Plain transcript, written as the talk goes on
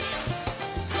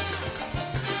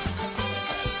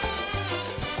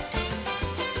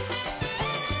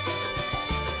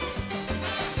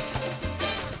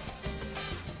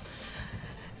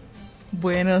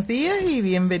Buenos días y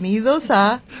bienvenidos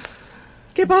a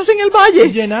 ¿Qué pasa en el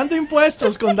Valle? Llenando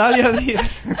impuestos con Dalia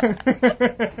Díaz.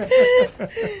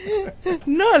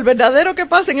 No, el verdadero ¿Qué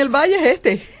pasa en el Valle es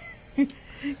este,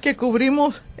 que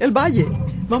cubrimos el Valle.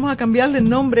 Vamos a cambiarle el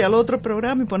nombre al otro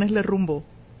programa y ponerle rumbo.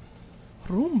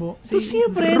 ¿Rumbo? Sí, tú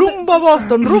siempre rumbo a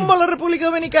Boston, rumbo a la República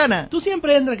Dominicana. Tú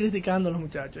siempre entras criticando a los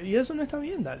muchachos y eso no está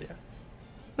bien, Dalia.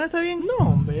 ¿No está bien? No,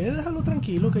 hombre, déjalo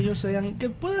tranquilo, que ellos sean... Que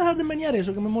puede dejar de meñar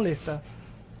eso que me molesta.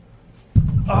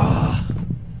 Ah.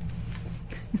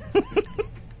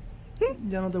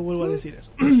 Ya no te vuelvo a decir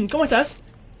eso. ¿Cómo estás?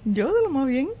 Yo de lo más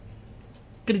bien.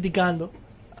 Criticando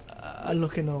a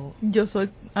los que no... Yo soy...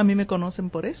 A mí me conocen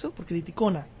por eso. Por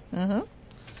criticona. Ajá.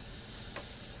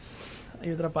 Hay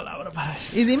otra palabra para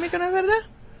eso. Y dime que no es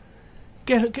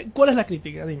verdad. ¿Cuál es la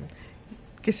crítica? Dime.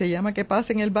 Que se llama ¿Qué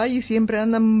pasa en el Valle? Y siempre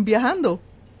andan viajando.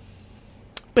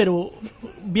 Pero,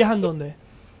 ¿viajan dónde?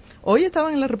 Hoy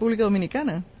estaban en la República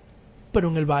Dominicana. Pero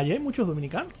en el Valle hay muchos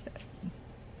dominicanos.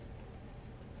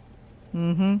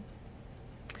 Uh-huh.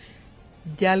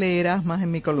 Ya leerás más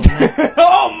en mi columna.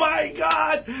 ¡Oh, my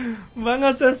God! Van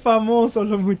a ser famosos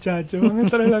los muchachos. Van a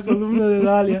estar en la columna de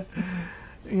Dalia.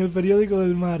 En el periódico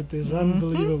del martes.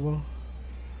 Uh-huh.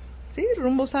 Sí,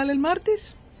 rumbo sale el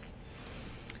martes.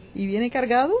 Y viene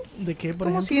cargado. ¿De qué, por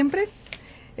como ejemplo? Siempre.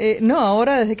 No,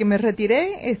 ahora desde que me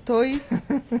retiré estoy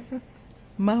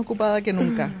más ocupada que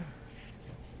nunca.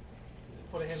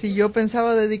 Si yo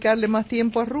pensaba dedicarle más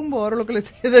tiempo a rumbo, ahora lo que le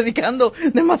estoy dedicando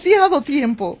demasiado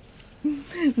tiempo.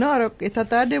 No, ahora esta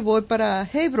tarde voy para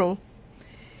Haverhill,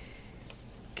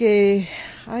 que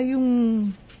hay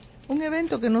un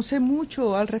evento que no sé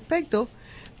mucho al respecto,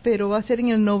 pero va a ser en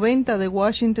el 90 de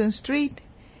Washington Street,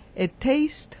 A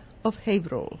Taste of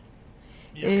Haverhill.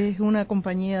 Es una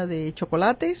compañía de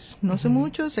chocolates, no sé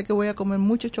mucho, sé que voy a comer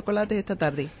muchos chocolates esta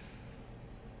tarde.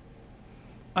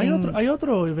 Hay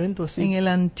otro evento así. En el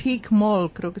Antique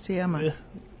Mall, creo que se llama.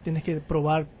 Tienes que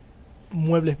probar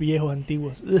muebles viejos,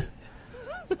 antiguos.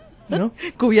 ¿No?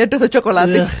 Cubiertos de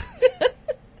chocolate.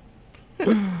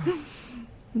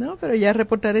 No, pero ya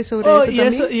reportaré sobre eso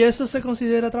también. ¿Y eso se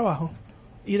considera trabajo?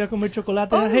 Ir a comer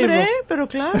chocolate a Hombre, Haverhill. pero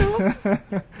claro.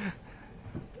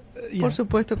 Por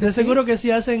supuesto que de sí. seguro que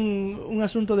si hacen un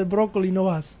asunto de brócoli no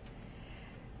vas.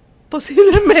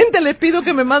 Posiblemente les pido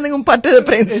que me manden un parte de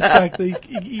prensa. Exacto,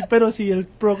 pero si el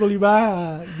brócoli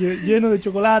va lleno de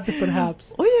chocolate,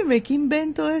 perhaps. Óyeme, ¿qué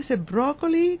invento es ese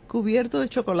brócoli cubierto de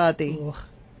chocolate? Ugh.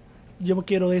 Yo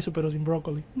quiero eso, pero sin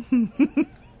brócoli.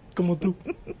 Como tú.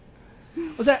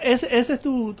 O sea, ¿esa es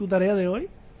tu tarea de hoy?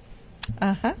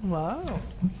 Ajá. Wow.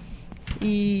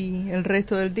 Y el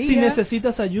resto del día... Si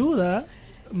necesitas ayuda,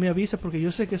 me avisas, porque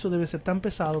yo sé que eso debe ser tan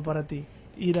pesado para ti.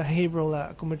 Ir a Haverhill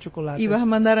a comer chocolate. ¿Y vas a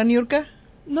mandar a Niurka?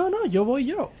 No, yo voy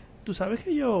yo. Tú sabes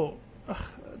que yo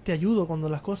te ayudo cuando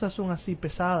las cosas son así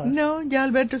pesadas. No, ya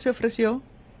Alberto se ofreció.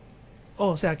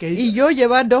 Oh, o sea que... Y yo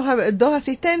llevar dos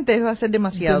asistentes va a ser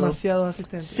demasiado. Demasiados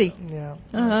asistentes. Sí. Yeah.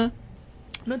 Ajá.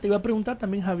 No, te iba a preguntar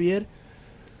también, Javier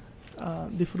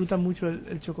disfruta mucho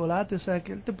el chocolate, o sea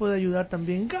que él te puede ayudar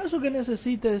también en caso que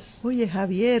necesites. Oye,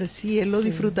 Javier, sí, él lo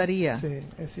disfrutaría. Sí,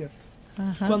 es cierto.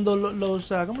 Ajá. Cuando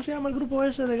 ¿cómo se llama el grupo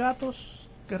ese de gatos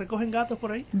que recogen gatos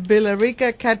por ahí?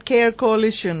 Billerica Cat Care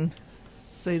Coalition.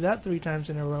 Say that 3 times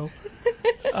in a row.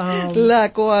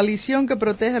 La coalición que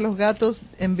protege a los gatos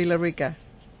en Billerica.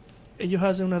 Ellos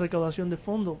hacen una recaudación de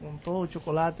fondos con todo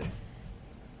chocolate.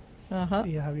 Ajá.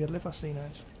 Y a Javier le fascina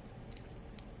eso.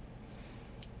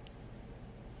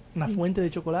 Una fuente de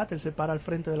chocolate, él se para al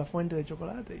frente de la fuente de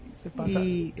chocolate y se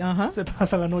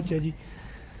pasa la noche allí.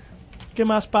 ¿Qué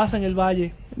más pasa en el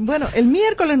Valle? Bueno, el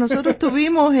miércoles nosotros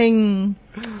tuvimos en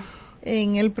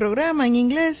el programa en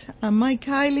inglés a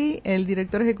Mike Kiley, el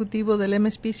director ejecutivo del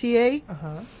MSPCA.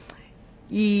 Ajá.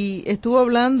 Y estuvo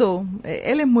hablando,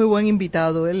 él es muy buen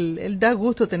invitado, él da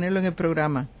gusto tenerlo en el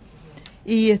programa.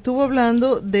 Y estuvo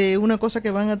hablando de una cosa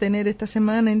que van a tener esta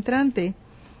semana entrante,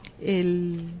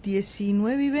 el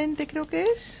 19 y 20 creo que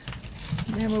es.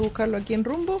 Déjame buscarlo aquí en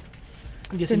Rumbo.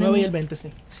 19 y el 20, sí.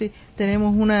 Sí,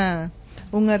 tenemos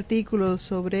un artículo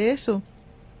sobre eso,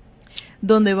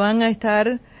 donde van a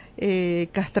estar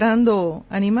castrando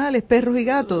animales, perros y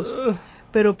gatos,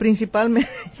 pero principalmente,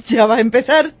 ya va a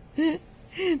empezar.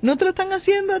 ¿No te lo están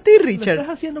haciendo a ti, Richard? Lo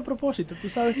estás haciendo a propósito, tú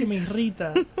sabes que me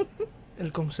irrita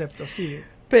el concepto, sí.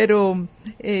 Pero,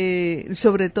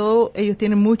 sobre todo, ellos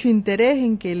tienen mucho interés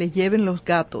en que les lleven los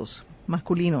gatos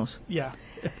masculinos. Ya,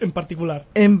 en particular.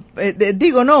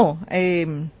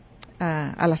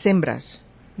 A las hembras.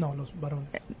 No, los varones.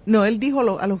 No, él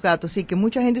dijo a los gatos, sí, que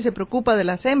mucha gente se preocupa de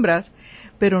las hembras,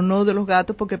 pero no de los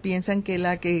gatos porque piensan que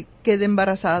la que queda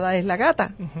embarazada es la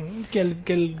gata. Que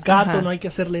el gato no hay que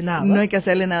hacerle nada. No hay que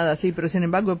hacerle nada, sí, pero sin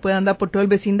embargo puede andar por todo el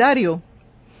vecindario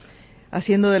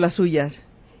haciendo de las suyas.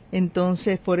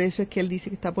 Entonces, por eso es que él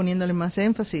dice que está poniéndole más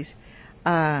énfasis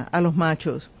a los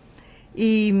machos.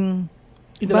 Y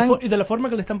de la forma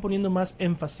que le están poniendo más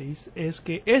énfasis es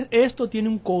que esto tiene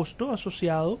un costo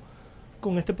asociado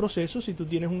con este proceso. Si tú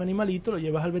tienes un animalito, lo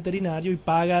llevas al veterinario y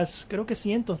pagas, creo que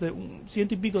ciento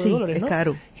y pico de dólares, ¿no? Es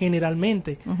caro.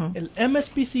 Generalmente. El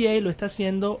MSPCA lo está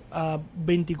haciendo a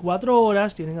 24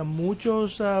 horas, tienen a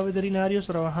muchos veterinarios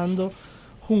trabajando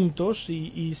juntos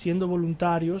y siendo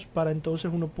voluntarios para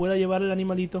entonces uno pueda llevar el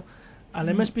animalito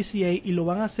al MSPCA y lo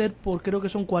van a hacer por, creo que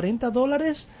son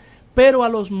 $40, pero a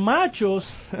los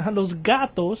machos, a los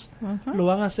gatos, lo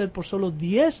van a hacer por solo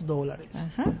 $10.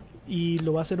 Y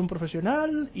lo va a hacer un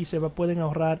profesional y pueden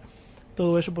ahorrar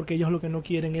todo eso porque ellos lo que no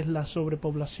quieren es la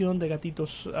sobrepoblación de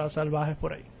gatitos salvajes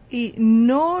por ahí. Y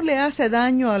no le hace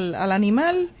daño al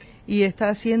animal y está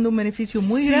haciendo un beneficio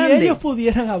muy grande. Si ellos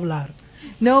pudieran hablar,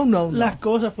 las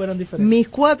cosas fueran diferentes. Mis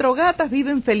 4 gatas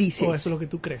viven felices. Eso es lo que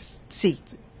tú crees. Sí,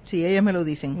 ellas me lo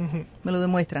dicen, me lo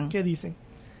demuestran. ¿Qué dicen?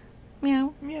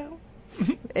 Miau. Miau.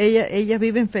 Ellas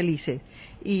viven felices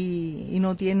y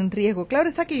no tienen riesgo. Claro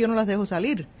está que yo no las dejo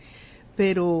salir,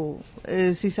 pero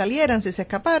si salieran, si se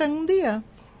escaparan un día,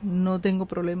 no tengo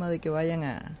problema de que vayan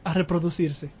a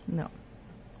reproducirse. No.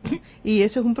 Y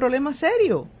eso es un problema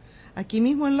serio. Aquí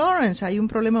mismo en Lawrence hay un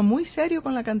problema muy serio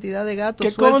con la cantidad de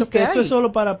gatos sueltos que hay. Esto es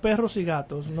solo para perros y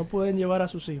gatos, no pueden llevar a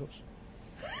sus hijos.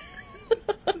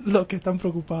 Los que están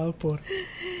preocupados por...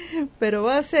 Pero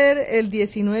va a ser el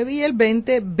 19 y el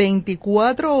 20,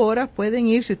 24 horas. Pueden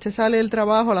ir, si usted sale del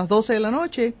trabajo a las 12 de la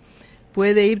noche,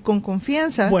 puede ir con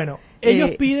confianza. Bueno,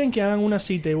 ellos piden que hagan una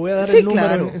cita y voy a dar el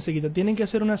número enseguida. Tienen que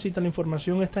hacer una cita, la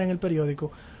información está en el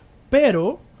periódico.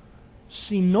 Pero,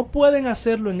 si no pueden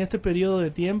hacerlo en este periodo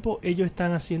de tiempo, ellos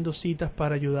están haciendo citas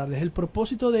para ayudarles. El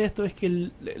propósito de esto es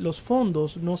que los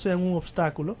fondos no sean un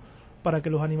obstáculo para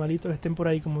que los animalitos estén por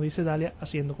ahí, como dice Dalia,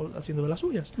 haciendo de las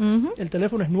suyas. El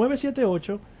teléfono es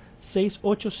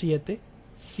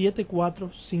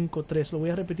 978-687-7453. Lo voy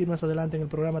a repetir más adelante en el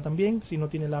programa también, si no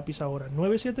tiene lápiz ahora.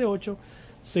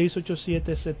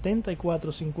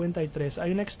 978-687-7453.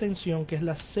 Hay una extensión que es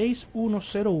la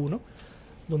 6101,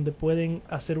 donde pueden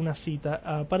hacer una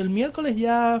cita. Para el miércoles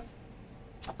ya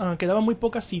quedaban muy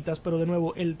pocas citas, pero de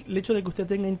nuevo, el hecho de que usted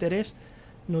tenga interés,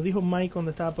 nos dijo Mike cuando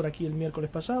estaba por aquí el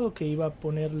miércoles pasado que iba a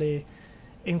ponerle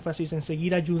énfasis en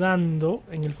seguir ayudando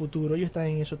en el futuro. Ellos están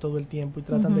en eso todo el tiempo y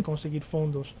tratan de conseguir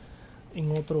fondos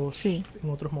en otros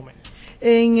momentos.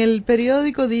 En el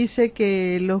periódico dice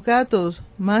que los gatos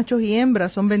machos y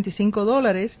hembras son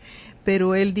 $25,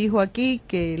 pero él dijo aquí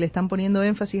que le están poniendo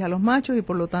énfasis a los machos y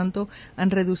por lo tanto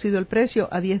han reducido el precio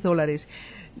a $10.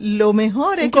 Lo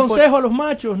mejor es un consejo a los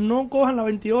machos: no cojan la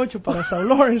 28 para South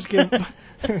Lawrence, que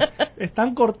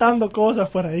están cortando cosas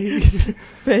por ahí.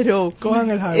 Pero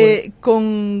cojan el highway.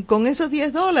 Con esos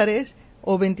 $10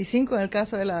 o 25 en el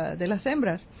caso de las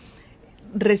hembras,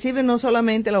 reciben no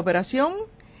solamente la operación,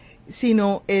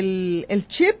 sino el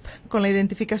chip con la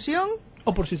identificación.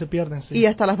 O por si se pierden, sí. Y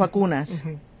hasta las vacunas.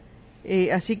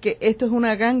 Así que esto es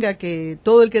una ganga que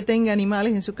todo el que tenga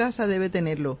animales en su casa debe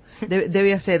tenerlo,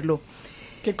 debe hacerlo.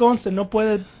 Que conste, no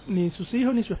puede ni sus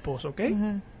hijos ni su esposo, ¿ok?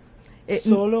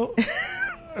 Solo...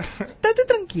 Estate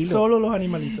tranquilo. Solo los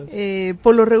animalitos.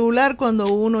 Por lo regular,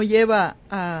 cuando uno lleva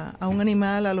a un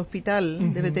animal al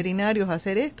hospital de veterinarios a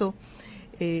hacer esto,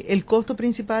 el costo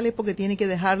principal es porque tiene que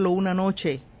dejarlo una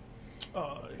noche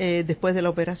después de la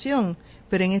operación.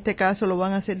 Pero en este caso lo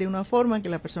van a hacer de una forma que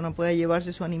la persona pueda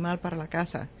llevarse su animal para la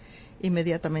casa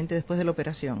inmediatamente después de la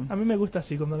operación. A mí me gusta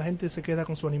así, cuando la gente se queda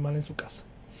con su animal en su casa.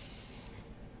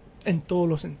 En todos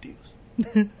los sentidos.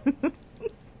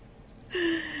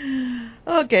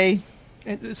 Ok.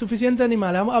 Suficiente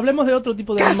animal. Hablemos de otro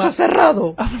tipo de animal. ¡Caso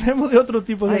cerrado! Hablemos de otro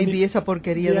tipo de animal. Ay, vi esa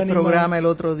porquería de programa el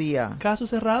otro día. ¿Caso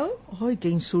cerrado? Ay, qué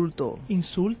insulto.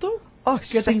 ¿Insulto? Oh,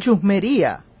 esa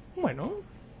chusmería. Bueno.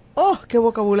 Oh, qué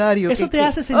vocabulario. Eso te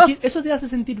hace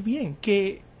sentir bien,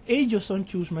 que ellos son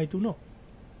chusma y tú no.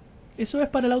 Eso es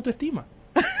para la autoestima.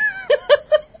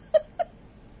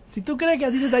 Si tú crees que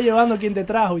a ti te está llevando quien te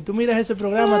trajo y tú miras ese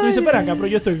programa, tú dices, espera acá, pero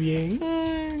yo estoy bien.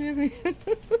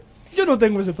 Yo no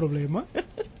tengo ese problema.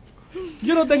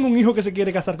 Yo no tengo un hijo que se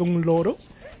quiere casar con un loro.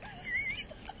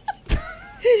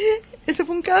 ¿Ese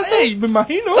fue un caso? ¡Ey! Me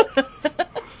imagino.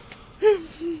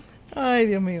 Ay,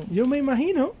 Dios mío. Yo me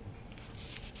imagino.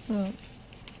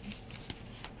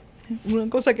 Una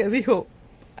cosa que dijo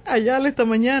Ayala esta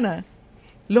mañana.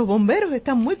 Los bomberos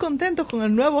están muy contentos con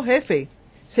el nuevo jefe.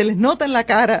 Se les nota en la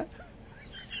cara.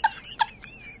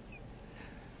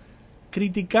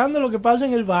 Criticando lo que pasa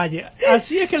en el valle.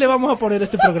 Así es que le vamos a poner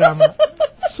este programa.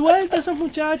 Suelta a esos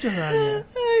muchachos, Dania.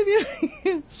 Ay, Dios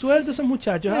mío. Suelta a esos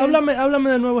muchachos. Háblame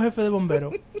del nuevo jefe de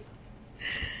bomberos.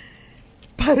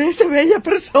 Parece bella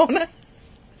persona.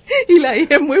 Y la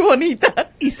hija es muy bonita.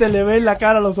 Y se le ve en la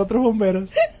cara a los otros bomberos.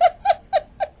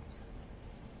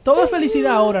 Todo es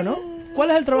felicidad ahora, ¿no? ¿Cuál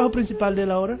es el trabajo principal de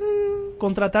él ahora?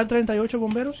 ¿Contratar 38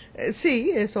 bomberos? Sí,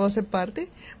 eso va a ser parte.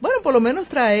 Bueno, por lo menos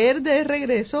traer de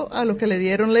regreso a los que le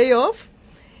dieron layoff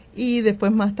y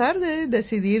después más tarde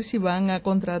decidir si van a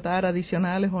contratar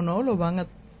adicionales o no, lo van a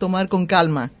tomar con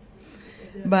calma.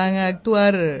 Van a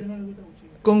actuar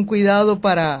con cuidado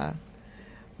para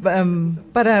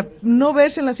no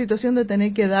verse en la situación de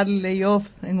tener que dar layoff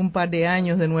en un par de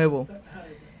años de nuevo.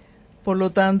 Por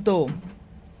lo tanto,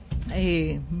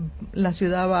 la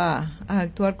ciudad va a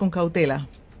actuar con cautela.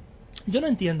 Yo no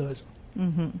entiendo eso.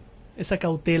 Uh-huh. Esa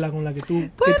cautela con la que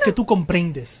tú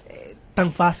comprendes.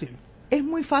 Tan fácil. Es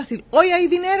muy fácil. Hoy hay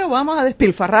dinero, vamos a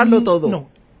despilfarrarlo todo. No.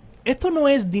 Esto no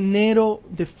es dinero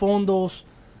de fondos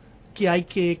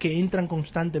que entran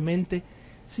constantemente.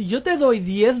 Si yo te doy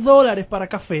 $10 para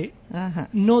café, ajá,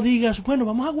 no digas, bueno,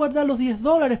 vamos a guardar los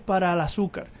 $10 para el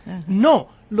azúcar. Ajá. No,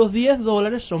 los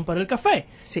 $10 son para el café.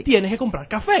 Sí. Tienes que comprar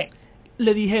café.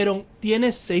 Le dijeron,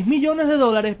 tienes $6 millones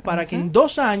para, ajá, que en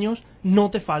 2 años no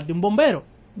te falte un bombero.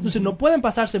 Entonces, no pueden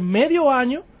pasarse medio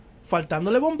año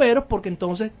faltándole bomberos porque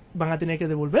entonces van a tener que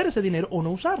devolver ese dinero o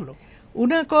no usarlo.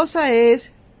 Una cosa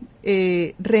es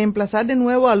reemplazar de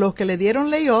nuevo a los que le dieron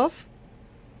layoff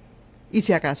y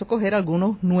si acaso coger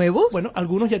algunos nuevos. Bueno,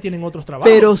 algunos ya tienen otros trabajos.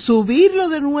 Pero subirlo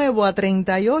de nuevo a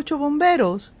 38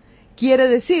 bomberos quiere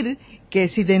decir que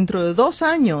si dentro de 2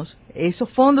 años esos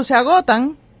fondos se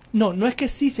agotan. No es que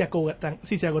sí se agotan, es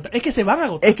que se van a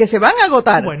agotar. Es que se van a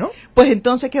agotar. Bueno. Pues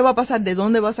entonces, ¿qué va a pasar? ¿De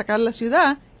dónde va a sacar la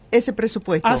ciudad ese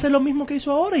presupuesto? Hace lo mismo que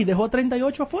hizo ahora y dejó a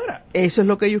 38 afuera. Eso es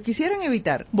lo que ellos quisieran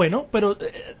evitar. Bueno, pero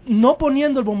no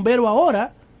poniendo el bombero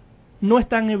ahora, no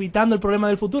están evitando el problema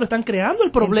del futuro, están creando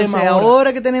el problema. Entonces,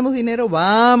 ahora que tenemos dinero,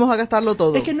 vamos a gastarlo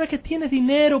todo. Es que no es que tienes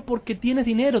dinero porque tienes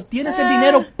dinero, tienes el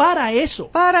dinero para eso.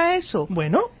 Para eso.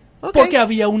 Bueno, okay, porque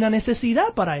había una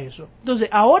necesidad para eso. Entonces,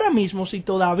 ahora mismo, si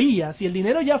el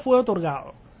dinero ya fue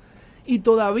otorgado y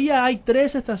todavía hay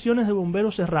 3 estaciones de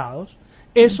bomberos cerrados,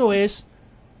 eso es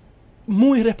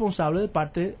muy responsable de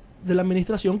parte de la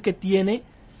administración que tiene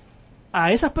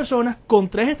a esas personas con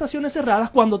 3 estaciones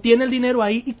cerradas cuando tiene el dinero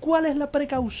ahí. ¿Y cuál es la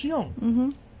precaución?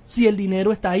 Uh-huh. Si el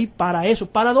dinero está ahí para eso,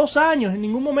 para 2 años, en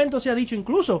ningún momento se ha dicho,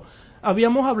 incluso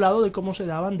habíamos hablado de cómo se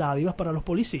daban dádivas para los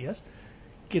policías,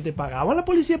 que te pagaban la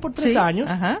policía por 3 años,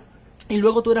 ajá, y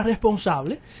luego tú eras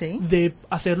responsable, sí, de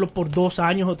hacerlo por 2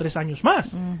 años o 3 años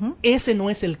más. Uh-huh. Ese no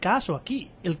es el caso aquí.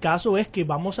 El caso es que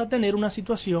vamos a tener una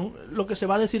situación, lo que se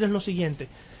va a decir es lo siguiente: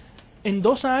 en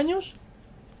 2 años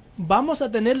vamos a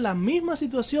tener la misma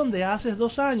situación de hace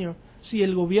 2 años si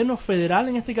el gobierno federal,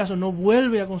 en este caso, no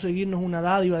vuelve a conseguirnos una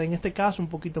dádiva de, en este caso, un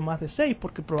poquito más de 6,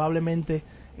 porque probablemente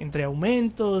entre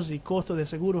aumentos y costos de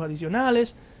seguros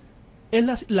adicionales,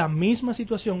 es la misma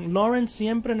situación. Lawrence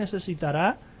siempre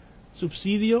necesitará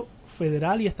subsidio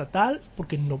federal y estatal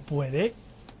porque no puede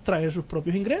traer sus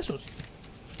propios ingresos.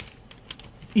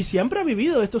 Y siempre ha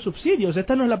vivido estos subsidios.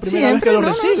 Esta no es la primera vez que lo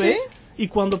recibe. Sí. Y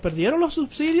cuando perdieron los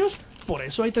subsidios, por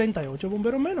eso hay 38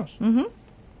 bomberos menos. Uh-huh.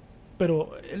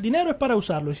 Pero el dinero es para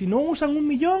usarlo. Y si no usan $1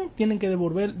 millón, tienen que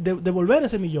devolver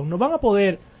ese $1 millón. No van a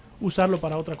poder usarlo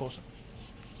para otra cosa.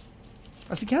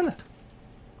 Así que anda.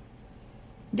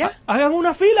 Ya. Hagan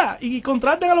una fila y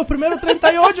contraten a los primeros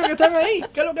 38 que están ahí.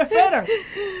 ¿Qué es lo que esperan?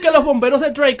 Que los bomberos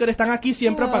de Draker están aquí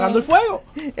siempre apagando el fuego.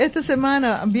 Esta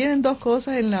semana vienen 2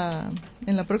 cosas en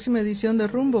la próxima edición de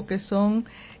Rumbo, que son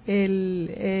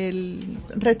el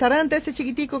restaurante ese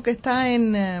chiquitico que está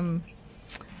en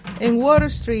Water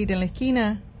Street, en la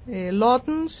esquina,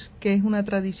 Lawton's, que es una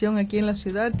tradición aquí en la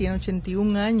ciudad, tiene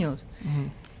 81 años,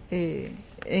 uh-huh,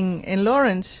 en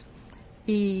Lawrence,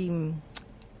 y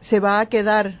se va a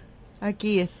quedar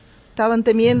aquí. Estaban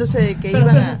temiéndose que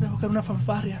iban a buscar una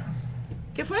fanfarria.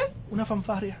 ¿Qué fue? Una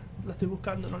fanfarria. La estoy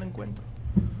buscando, no la encuentro.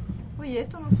 Oye,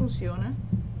 esto no funciona.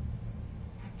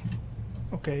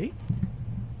 Ok.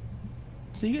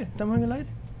 Sigue, estamos en el aire.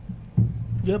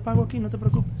 Yo apago aquí, no te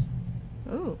preocupes.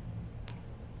 Oh.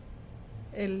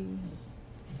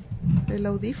 El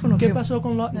audífono. ¿Qué pasó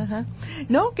con los...? Ajá.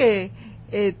 No, que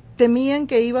temían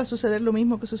que iba a suceder lo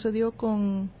mismo que sucedió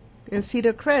con el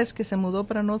Cedar Crest, que se mudó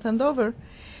para North Andover.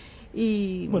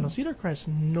 Y bueno, Cedar Crest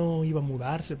no iba a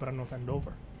mudarse para North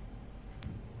Andover.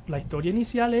 la historia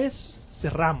inicial es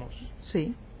cerramos.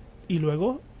 Sí. Y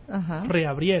luego Ajá.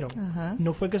 reabrieron. Ajá.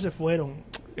 No fue que se fueron,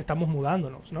 estamos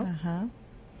mudándonos, ¿no? Ajá.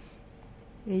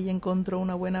 Ella encontró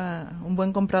un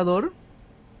buen comprador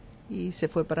y se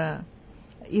fue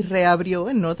y reabrió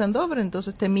en North Andover.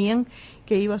 Entonces temían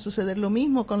que iba a suceder lo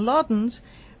mismo con Lawtons,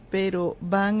 pero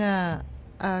van a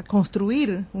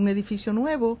construir un edificio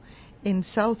nuevo en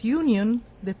South Union,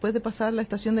 después de pasar la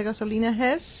estación de gasolina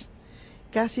Hess,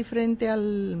 casi frente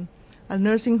al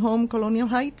Nursing Home Colonial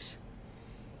Heights,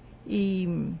 y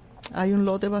hay un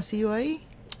lote vacío ahí.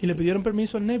 ¿Y le pidieron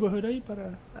permiso al neighborhood ahí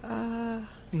para...? Ah,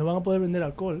 No van a poder vender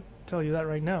alcohol. Tell you that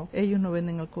right now. ellos no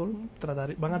venden alcohol.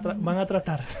 Van a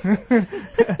tratar.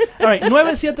 All right,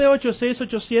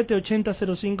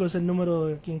 978-687-8005 es el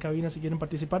número aquí en cabina si quieren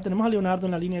participar. Tenemos a Leonardo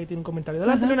en la línea que tiene un comentario.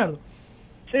 Adelante, Ajá. Leonardo.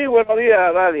 Sí, buenos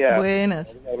días, Nadia.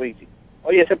 Buenas.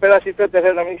 Oye, ese pedacito de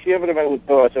terreno a mí siempre me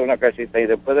gustó hacer una casita y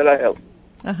después de la health.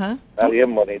 Ajá. Está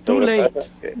bien bonito. Too Lo que late. pasa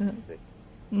es que, Ajá. sí.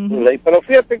 Ujú. Too late. Pero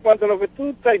fíjate, en cuanto a lo que tú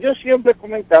estás, yo siempre he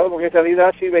comentado, porque en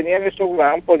realidad si venían esos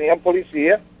vans, ponían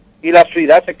policía y la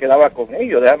ciudad se quedaba con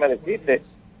ellos, déjame decirte.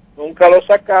 Nunca lo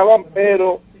sacaban,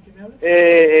 pero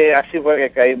así fue que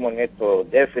caímos en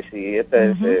estos déficits y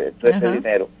todo ese Ajá.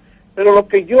 dinero. Pero lo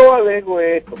que yo alego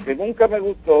es esto, que nunca me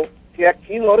gustó, que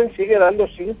aquí Loren sigue dando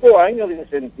 5 años de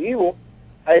incentivo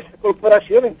a esa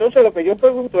corporación. Entonces lo que yo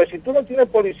pregunto es, si tú no tienes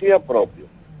policía propio,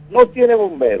 no tienes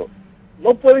bomberos,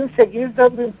 no pueden seguir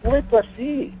dando impuestos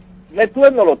así.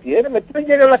 Metuen no lo tiene, Metuen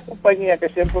llega a las compañías que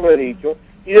siempre lo he dicho,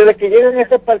 y desde que llegan es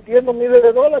repartiendo miles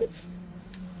de dólares.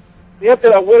 Fíjate,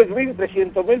 la World Green,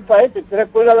 300,000 para esto. ¿Te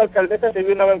recuerdas la alcaldesa se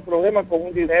vio una vez en problema con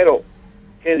un dinero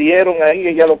que dieron ahí y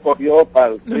ella lo cogió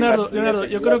para... Leonardo,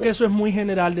 yo creo que eso es muy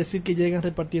general decir que llegan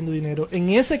repartiendo dinero. En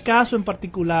ese caso en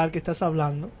particular que estás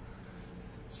hablando,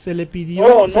 se le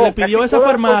pidió a esa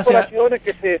farmacia...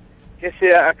 Que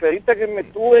se acredita que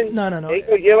Metuen,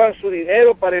 ellos llevan su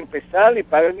dinero para empezar y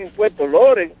pagan impuestos.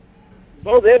 Loren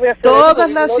no debe hacer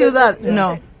Todas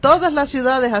las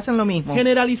ciudades hacen lo mismo.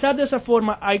 Generalizar de esa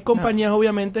forma, hay compañías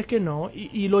obviamente que no,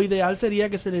 y lo ideal sería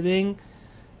que se le den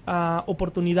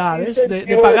oportunidades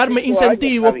de pagarme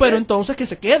incentivos, pero entonces que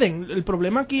se queden. El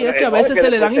problema aquí es que a veces se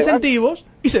le dan incentivos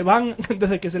y se van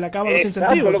desde que se le acaban los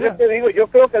incentivos. Lo que te digo, yo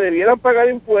creo que debieran pagar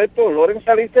impuestos, Loren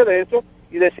salirse de eso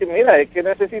y decir, mira, es que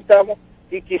necesitamos,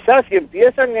 y quizás si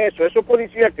empiezan esos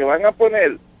policías que van a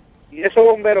poner y esos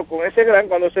bomberos con ese gran,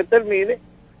 cuando se termine,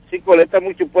 si colectan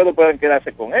mucho impuestos pueden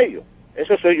quedarse con ellos.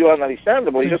 Eso soy yo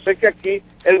analizando, porque yo sé que aquí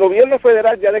el gobierno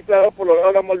federal ya declaró por lo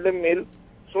menos la Molden Mill,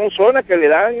 son zonas que le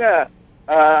dan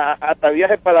hasta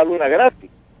viajes para la luna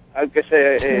gratis, al que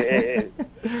se...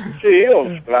 sí,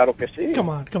 claro que sí.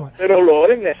 Come on. Pero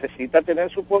Loren necesita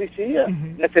tener su policía,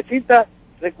 necesita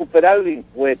recuperar el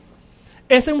impuesto.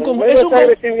 Es un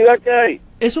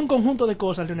conjunto de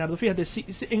cosas, Leonardo. Fíjate, si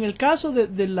en el caso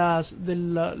de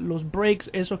los breaks,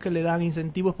 esos que le dan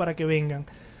incentivos para que vengan,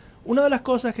 una de las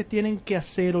cosas que tienen que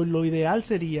hacer, o lo ideal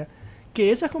sería,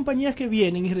 que esas compañías que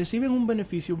vienen y reciben un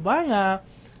beneficio van a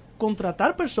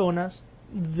contratar personas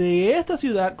de esta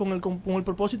ciudad con el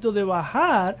propósito de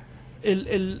bajar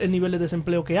el nivel de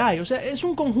desempleo que hay. O sea, es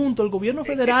un conjunto. El gobierno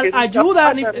federal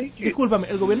ayuda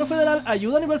el gobierno federal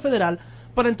ayuda a nivel federal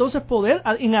para entonces poder,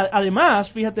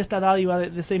 además, fíjate esta dádiva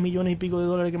de 6 millones y pico de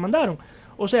dólares que mandaron.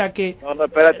 O sea que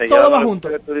espérate, todo va junto.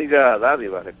 Que tú digas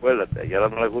dádiva, recuérdate, ya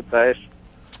no le gusta eso.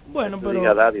 Bueno, pero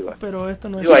esto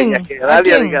no es...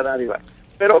 Que diga dádiva.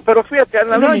 Pero fíjate,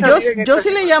 yo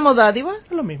sí le llamo dádiva.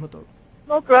 Es lo mismo todo.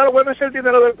 No, claro, bueno, es el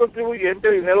dinero del contribuyente,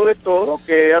 el dinero de todo,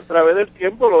 que a través del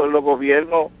tiempo los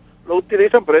gobiernos lo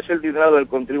utilizan, pero es el dinero del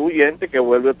contribuyente que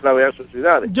vuelve otra vez a sus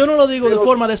ciudades. Yo no lo digo de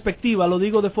forma despectiva, lo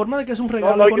digo de forma de que es un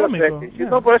regalo económico.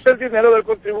 No, pues es el dinero del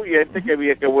contribuyente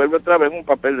que vuelve otra vez en un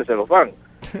papel de celofán.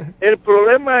 El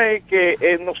problema es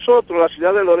que nosotros, la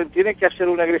ciudad de Loren, tiene que hacer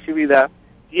una agresividad,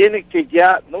 tiene que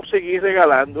ya no seguir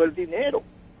regalando el dinero.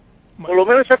 Por lo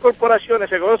menos esas corporaciones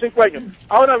se conocen 5 años.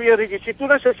 Ahora bien, Ricky, si tú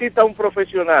necesitas un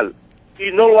profesional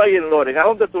y no lo hay en Loren, ¿a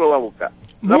dónde tú lo vas a buscar?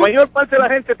 La mayor parte de la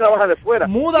gente trabaja de fuera.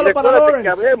 Múdalo para Loren.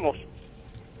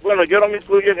 Bueno, yo no me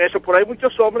incluyo en eso, pero hay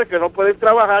muchos hombres que no pueden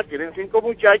trabajar, tienen 5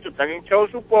 muchachos, están en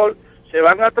child support, se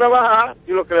van a trabajar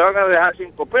y lo que le van a dejar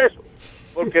 5 pesos.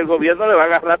 Porque el gobierno le va a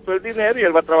agarrar todo el dinero y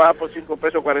él va a trabajar por 5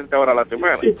 pesos 40 horas a la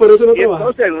semana. Y por eso no trabaja.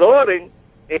 Entonces Loren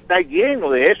está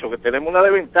lleno de eso, que tenemos una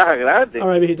desventaja grande.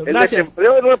 Viejito, el gracias.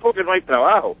 desempleo no es porque no hay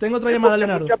trabajo. Tengo otra llamada,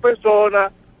 Leonardo. Muchas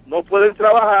personas no pueden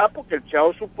trabajar porque el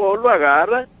chao support lo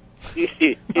agarra y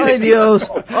 ¡ay, Dios!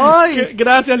 ¡Ay!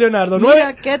 Gracias, Leonardo.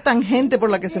 Mira qué tangente por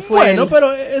la que se fue. Bueno,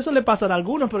 pero eso le pasará a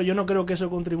algunos, pero yo no creo que eso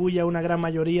contribuya a una gran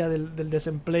mayoría del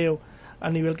desempleo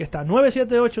al nivel que está.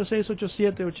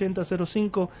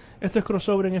 978-687-8005. Esto es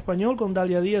CrossOver en español con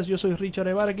Dalia Díaz. Yo soy Richard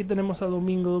Evar. Aquí tenemos a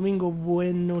Domingo. Domingo,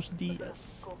 buenos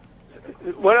días.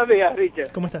 Buenos días,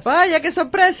 Richard. ¿Cómo estás? Vaya, qué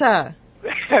sorpresa.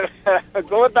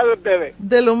 ¿Cómo están ustedes?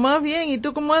 De lo más bien. ¿Y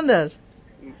tú cómo andas?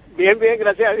 Bien,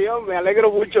 gracias a Dios. Me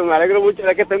alegro mucho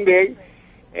de que estén bien.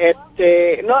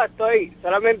 No, estoy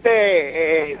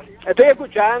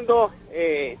escuchando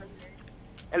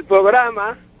el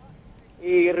programa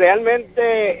y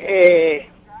realmente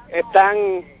están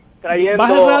trayendo...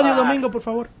 Baja el radio, Domingo, por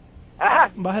favor. Ajá.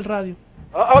 Baja el radio.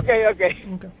 Ok.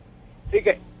 Sí,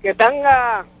 que están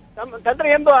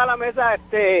trayendo a la mesa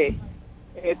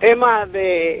temas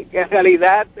que en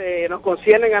realidad nos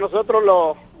conciernen a nosotros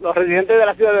los residentes de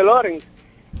la ciudad de Lawrence.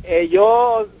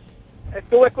 Yo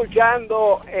estuve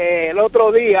escuchando el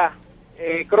otro día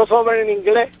CrossOver en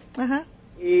inglés. Ajá.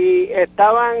 Y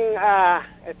estaban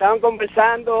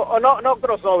conversando, no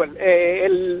CrossOver,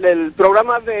 el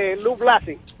programa de Lou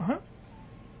Blasi. Ajá.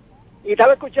 Y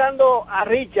estaba escuchando a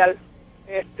Richard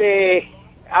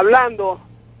hablando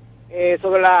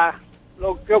sobre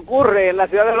lo que ocurre en la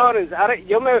ciudad de Lawrence. Ahora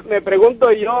yo me pregunto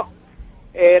Richard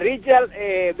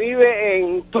vive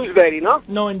en Tewksbury, ¿no?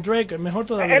 No, en Drake, mejor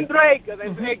todavía. En Drake,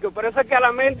 por eso es que a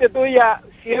la mente tuya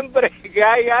siempre que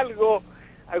hay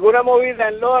alguna movida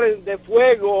en Lawrence de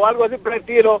fuego o algo así por el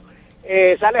estilo,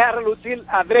 sales a relucir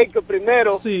a Drake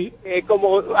primero, sí.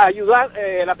 Como ayudar,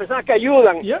 las personas que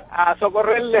ayudan a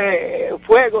socorrerle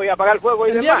fuego y apagar fuego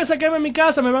y el demás. día que se queme mi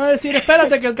casa me van a decir,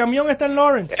 espérate que el camión está en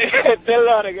Lawrence. Está en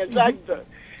Lawrence, exacto.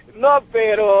 No,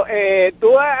 pero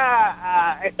tú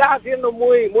estás haciendo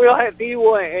muy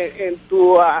objetivo en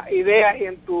tu ideas y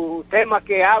en tus temas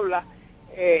que hablas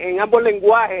en ambos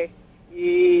lenguajes.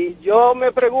 Y yo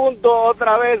me pregunto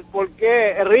otra vez por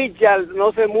qué Richard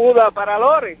no se muda para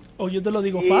Lawrence. Yo te lo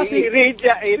digo fácil. Y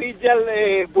Richard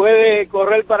puede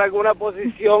correr para alguna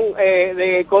posición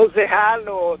de concejal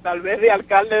o tal vez de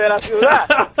alcalde de la ciudad.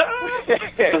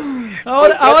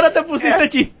 ahora te pusiste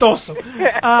chistoso.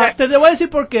 Te voy a decir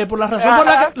por qué. Por la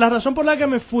razón por la que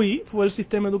me fui fue el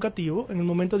sistema educativo. En el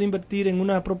momento de invertir en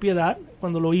una propiedad,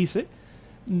 cuando lo hice,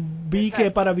 vi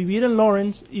que para vivir en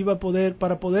Lawrence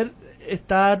para poder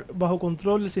estar bajo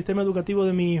control del sistema educativo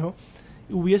de mi hijo,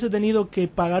 hubiese tenido que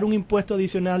pagar un impuesto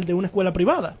adicional de una escuela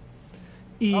privada.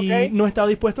 Y no estaba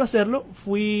dispuesto a hacerlo.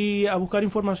 Fui a buscar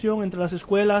información entre las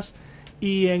escuelas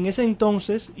y en ese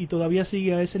entonces, y todavía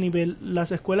sigue a ese nivel,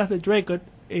 las escuelas de Drake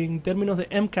en términos de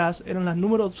MCAS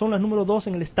son las número 2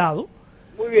 en el estado.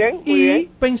 Muy bien.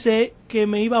 Pensé que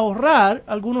me iba a ahorrar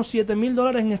algunos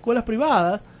 $7,000 en escuelas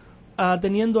privadas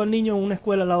teniendo al niño en una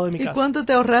escuela al lado de mi casa. ¿Y cuánto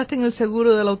te ahorraste en el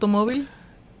seguro del automóvil?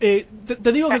 Te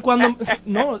digo que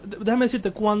déjame decirte,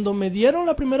 cuando me dieron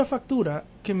la primera factura,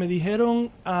 que me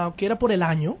dijeron que era por el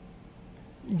año,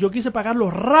 yo quise pagarlo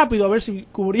rápido a ver si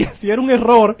cubría, si era un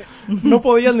error, no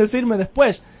podían decirme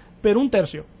después, pero un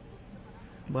tercio.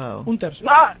 Wow. Un tercio.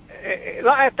 No,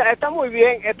 está muy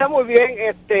bien,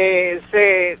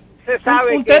 se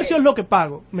sabe un tercio es lo que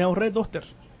pago, me ahorré 2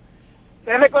 tercios.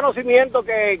 Es reconocimiento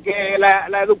que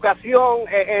la educación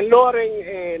en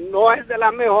Lawrence no es de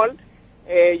la mejor.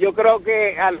 Yo creo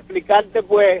que al explicarte,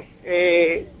 pues,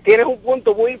 tienes un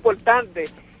punto muy importante.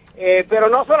 Pero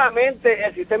no solamente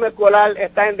el sistema escolar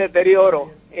está en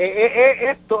deterioro.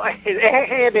 Esto es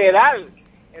general.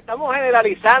 Estamos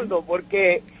generalizando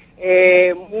porque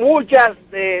muchas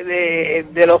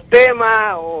de los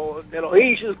temas o de los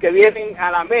issues que vienen a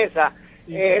la mesa,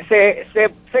 sí.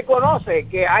 Se conoce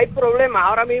que hay problemas.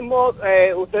 Ahora mismo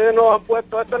ustedes no han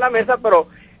puesto esto en la mesa, pero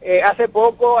hace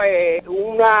poco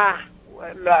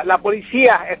la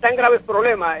policía está en graves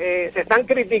problemas. Se le está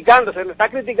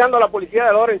criticando a la policía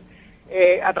de Lawrence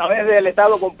a través del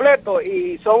estado completo,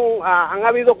 y han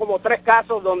habido como 3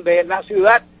 casos donde la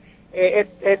ciudad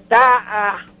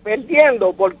está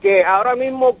perdiendo, porque ahora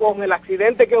mismo con el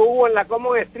accidente que hubo en la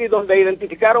Common Street, donde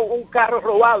identificaron un carro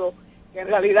robado que en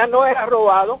realidad no era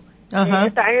robado,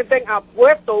 esta gente ha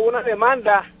puesto una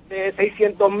demanda de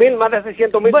más de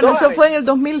 600,000 Bueno, dólares. eso fue en el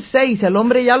 2006, el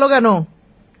hombre ya lo ganó.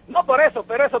 No, pero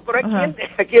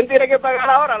 ¿quién tiene que pagar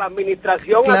ahora? La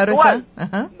administración actual.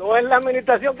 No es la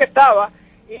administración que estaba.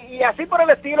 Y así por el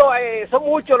estilo, son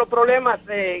muchos los problemas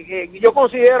que yo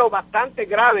considero bastante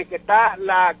graves que está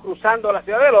cruzando la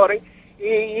ciudad de Lawrence,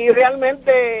 y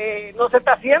realmente no se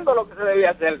está haciendo lo que se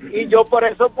debía hacer. Y yo por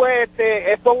eso pues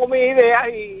expongo mis ideas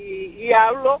y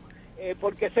hablo,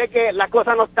 porque sé que las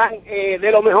cosas no están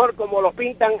de lo mejor como lo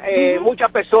pintan muchas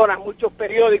personas, muchos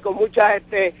periódicos, muchas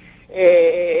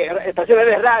estaciones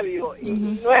de radio, y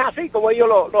no es así como ellos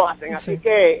lo hacen. Así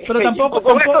que pero tampoco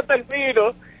con esto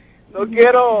termino No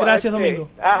quiero... Gracias, Domingo.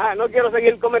 No quiero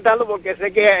seguir comentando porque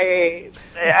sé que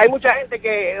hay mucha gente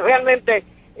que realmente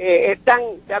están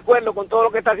de acuerdo con todo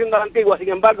lo que está haciendo la Antigua, sin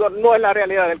embargo, no es la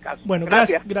realidad del caso. Bueno,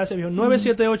 gracias viejo.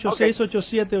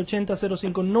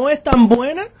 978-687-8005. No es tan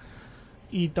buena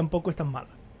y tampoco es tan mala.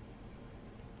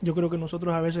 Yo creo que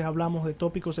nosotros a veces hablamos de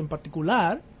tópicos en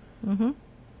particular.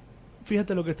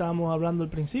 Fíjate lo que estábamos hablando al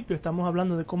principio. Estamos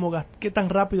hablando de qué tan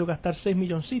rápido gastar 6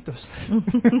 milloncitos.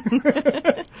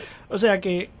 O sea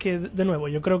que de nuevo,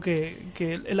 yo creo que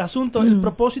el asunto, el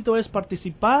propósito es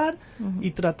participar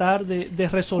y tratar de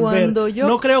resolver.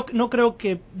 No creo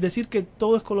que decir que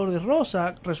todo es color de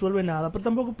rosa resuelve nada, pero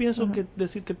tampoco pienso que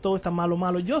decir que todo está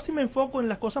malo. Yo sí me enfoco en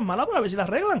las cosas malas para ver si las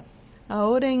arreglan.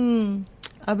 Ahora en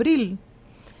abril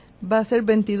va a ser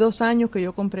 22 años que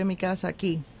yo compré mi casa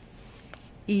aquí.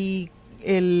 Y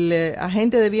el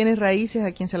agente de bienes raíces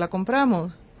a quien se la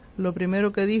compramos, lo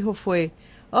primero que dijo fue,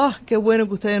 qué bueno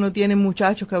que ustedes no tienen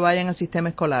muchachos que vayan al sistema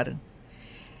escolar.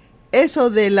 Eso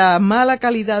de la mala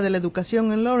calidad de la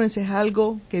educación en Lawrence es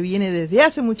algo que viene desde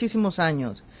hace muchísimos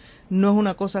años, no es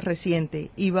una cosa reciente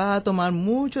y va a tomar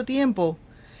mucho tiempo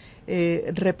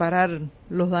reparar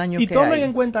los daños que hay. Y tomen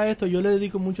en cuenta esto, yo le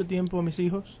dedico mucho tiempo a mis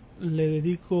hijos,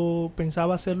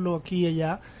 pensaba hacerlo aquí y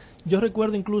allá. Yo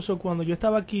recuerdo incluso cuando yo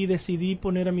estaba aquí decidí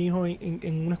poner a mi hijo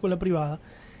en una escuela privada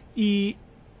y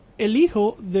el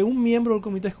hijo de un miembro del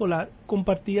comité escolar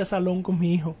compartía salón con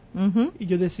mi hijo. Y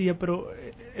yo decía, pero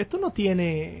esto no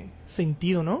tiene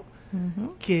sentido, ¿no?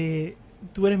 Que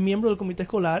tú eres miembro del comité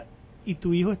escolar y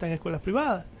tu hijo está en escuelas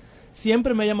privadas.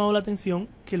 Siempre me ha llamado la atención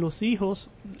que los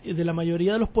hijos de la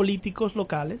mayoría de los políticos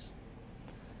locales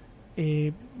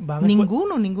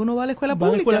ninguno va a la escuela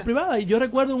pública. Van a escuela privada. Y yo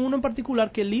recuerdo uno en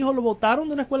particular que el hijo lo botaron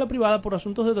de una escuela privada por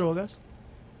asuntos de drogas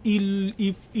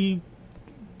y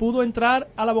pudo entrar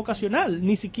a la vocacional,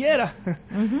 ni siquiera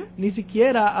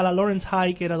a la Lawrence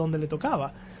High, que era donde le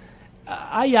tocaba.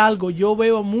 Hay algo, yo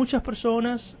veo a muchas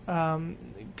personas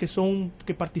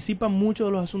que participan mucho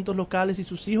de los asuntos locales y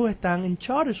sus hijos están en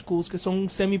charter schools que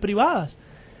son semi privadas.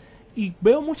 Y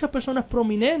veo muchas personas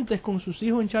prominentes con sus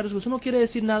hijos en charter schools. Eso no quiere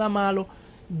decir nada malo.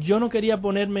 Yo no quería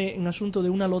ponerme en asunto de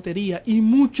una lotería y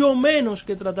mucho menos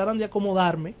que trataran de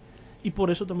acomodarme, y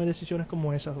por eso tomé decisiones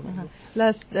como esas.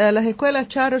 Las escuelas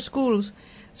charter schools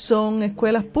son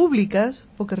escuelas públicas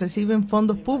porque reciben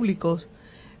fondos públicos,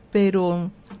 pero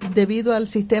debido al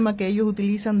sistema que ellos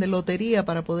utilizan de lotería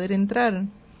para poder entrar,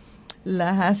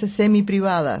 las hace semi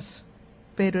privadas,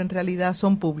 pero en realidad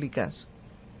son públicas.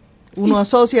 Uno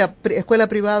asocia escuela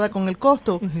privada con el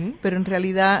costo, pero en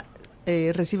realidad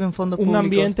reciben fondos públicos. Un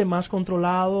ambiente más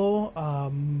controlado,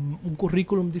 un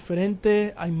currículum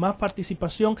diferente, hay más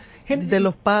participación de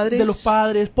los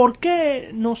padres. ¿Por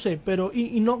qué? No sé, pero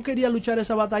y no quería luchar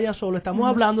esa batalla solo. Estamos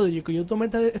hablando de que yo tomé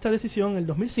esta decisión en el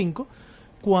 2005,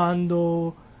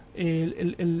 cuando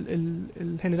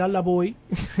el general Lavoy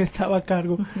estaba a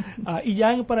cargo, y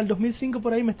ya para el 2005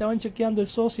 por ahí me estaban chequeando el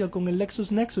social con el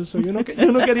Lexus Nexus, yo no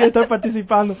quería estar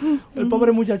participando. El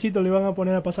pobre muchachito le iban a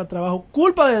poner a pasar trabajo,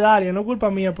 culpa de Daria, no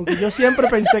culpa mía, porque yo siempre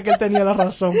pensé que él tenía la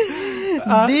razón.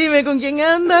 Dime con quién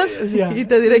andas y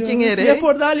te diré quién eres. Si es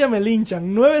por Dalia me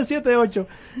linchan.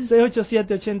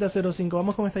 978-687-8005.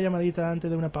 Vamos con esta llamadita antes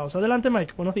de una pausa. Adelante,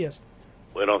 Mike, buenos días.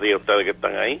 Buenos días a ustedes que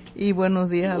están ahí. Y buenos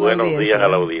días a la audiencia. Buenos días a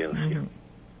la audiencia.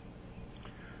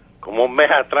 Como un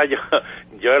mes atrás,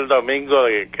 yo el domingo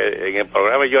que en el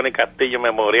programa de Johnny Castillo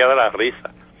me moría de la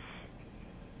risa,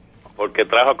 porque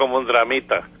trajo como un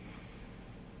dramita,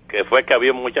 que fue que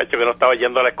había un muchacho que no estaba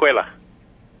yendo a la escuela,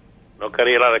 no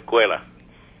quería ir a la escuela,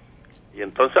 y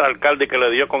entonces el alcalde que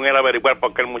le dio con él a averiguar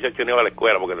por qué el muchacho no iba a la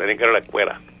escuela, porque tenía que ir a la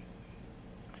escuela.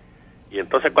 Y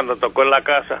entonces cuando tocó en la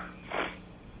casa,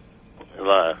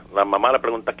 la mamá le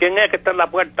pregunta, ¿quién es que está en la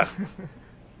puerta?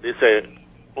 Dice,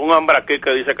 un hombre aquí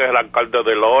que dice que es el alcalde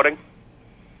de Loren.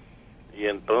 Y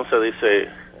entonces dice,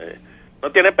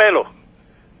 ¿no tiene pelo?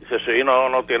 Dice, sí,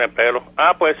 no tiene pelo.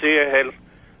 Ah, pues sí, es él.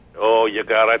 Oye,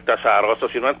 que ahora está azaroso,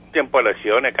 si no es tiempo de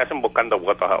elecciones, ¿qué hacen buscando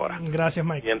votos ahora? Gracias,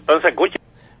 Mike. Y entonces, escucha.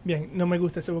 Bien, no me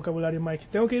gusta ese vocabulario, Mike.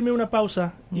 Tengo que irme a una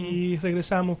pausa y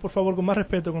regresamos, por favor, con más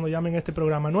respeto cuando llamen a este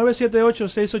programa.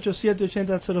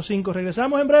 978-687-8005.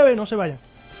 Regresamos en breve, no se vayan.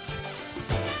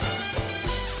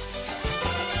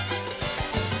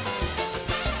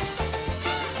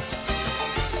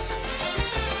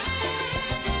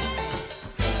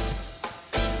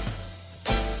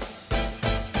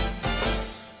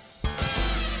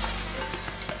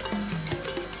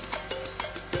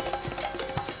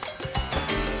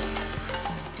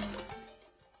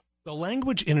 The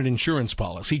language in an insurance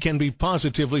policy can be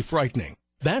positively frightening.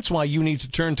 That's why you need to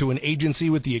turn to an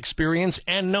agency with the experience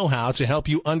and know-how to help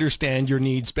you understand your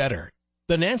needs better.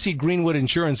 The Nancy Greenwood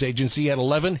Insurance Agency at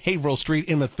 11 Haverhill Street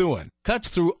in Methuen cuts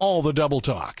through all the double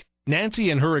talk.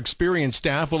 Nancy and her experienced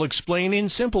staff will explain in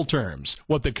simple terms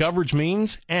what the coverage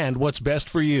means and what's best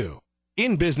for you.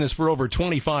 In business for over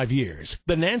 25 years,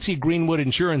 the Nancy Greenwood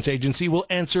Insurance Agency will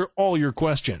answer all your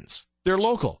questions. They're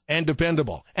local and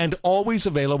dependable and always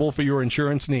available for your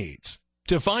insurance needs.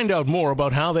 To find out more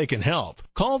about how they can help,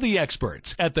 call the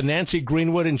experts at the Nancy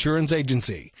Greenwood Insurance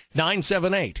Agency,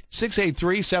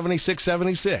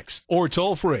 978-683-7676, or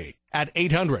toll free at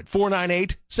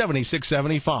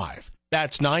 800-498-7675.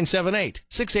 That's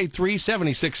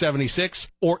 978-683-7676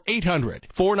 or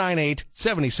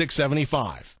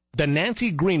 800-498-7675. The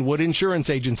Nancy Greenwood Insurance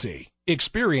Agency.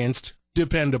 Experienced,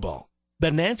 dependable.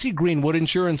 The Nancy Greenwood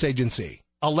Insurance Agency.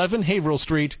 11 Haverhill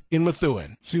Street in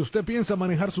Methuen. Si usted piensa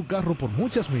manejar su carro por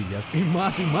muchas millas y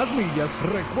más millas,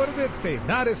 recuerde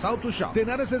Tenares Auto Shop.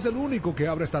 Tenares es el único que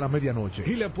abre hasta la medianoche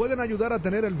y le pueden ayudar a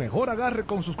tener el mejor agarre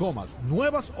con sus gomas,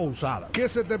 nuevas o usadas. ¿Que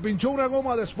se te pinchó una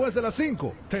goma después de las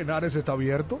 5? ¿Tenares está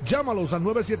abierto? Llámalos al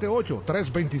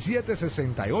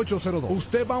 978-327-6802.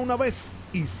 Usted va una vez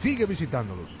y sigue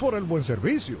visitándolos por el buen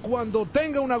servicio. Cuando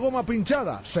tenga una goma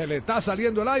pinchada, se le está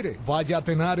saliendo el aire, vaya a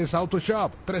Tenares Auto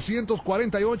Shop,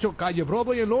 348 calle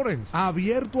Broadway en Lawrence,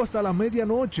 abierto hasta la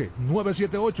medianoche.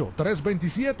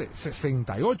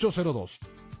 978-327-6802.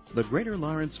 The Greater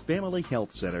Lawrence Family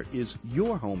Health Center is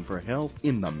your home for health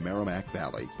in the Merrimack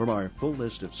Valley. From our full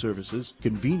list of services,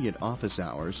 convenient office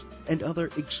hours, and other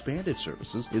expanded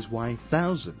services is why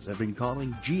thousands have been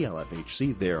calling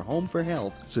GLFHC their home for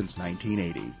health since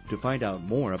 1980. To find out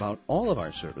more about all of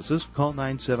our services, call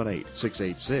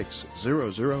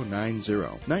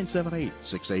 978-686-0090.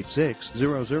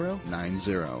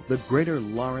 978-686-0090. The Greater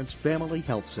Lawrence Family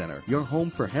Health Center, your home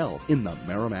for health in the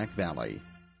Merrimack Valley.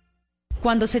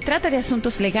 Cuando se trata de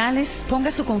asuntos legales,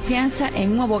 ponga su confianza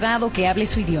en un abogado que hable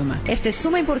su idioma. Es de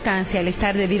suma importancia el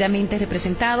estar debidamente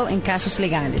representado en casos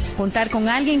legales. Contar con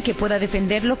alguien que pueda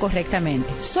defenderlo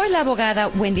correctamente. Soy la abogada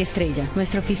Wendy Estrella.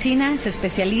 Nuestra oficina se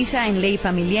especializa en ley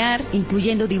familiar,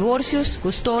 incluyendo divorcios,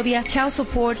 custodia, child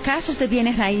support, casos de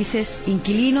bienes raíces,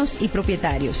 inquilinos y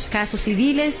propietarios, casos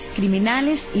civiles,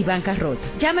 criminales y bancarrota.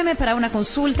 Llámeme para una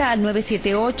consulta al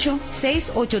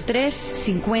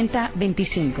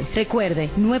 978-683-5025. Recuerde,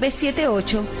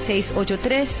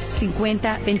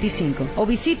 978-683-5025 o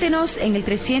visítenos en el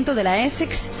 300 de la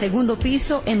Essex, segundo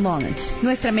piso en Lawrence.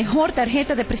 Nuestra mejor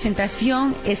tarjeta de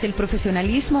presentación es el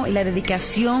profesionalismo y la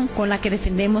dedicación con la que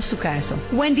defendemos su caso.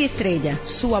 Wendy Estrella,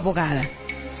 su abogada.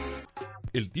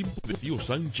 El tiempo de Tío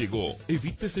Sam llegó.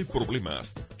 Evítese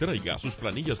problemas. Traiga sus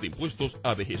planillas de impuestos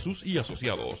a De Jesús y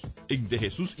Asociados. En De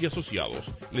Jesús y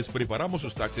Asociados les preparamos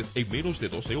sus taxes en menos de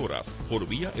 12 horas por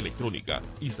vía electrónica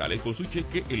y sale con su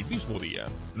cheque el mismo día.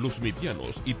 Los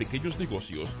medianos y pequeños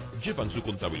negocios llevan su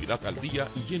contabilidad al día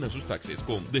y llenan sus taxes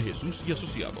con De Jesús y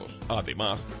Asociados.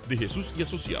 Además, De Jesús y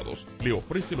Asociados le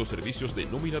ofrece los servicios de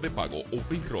nómina de pago o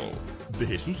payroll. De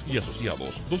Jesús y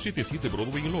Asociados, 277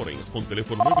 Broadway en Lawrence, con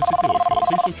teléfono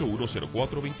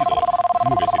 978-681-0422,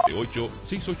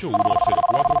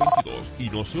 978-681-0422. Y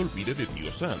no se olvide de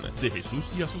Tío Sam, De Jesús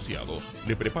y Asociados.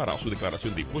 Le prepara su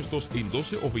declaración de impuestos en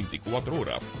 12 o 24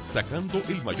 horas, sacando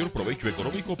el mayor provecho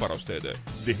económico para usted.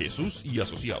 De Jesús y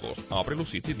Asociados abre los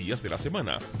 7 días de la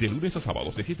semana, de lunes a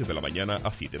sábados de 7 de la mañana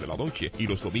a 7 de la noche y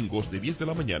los domingos de 10 de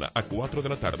la mañana a 4 de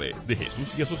la tarde. De Jesús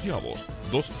y Asociados,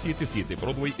 277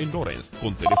 Broadway en Lawrence,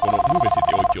 con teléfono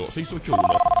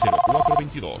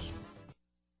 978-681-0422.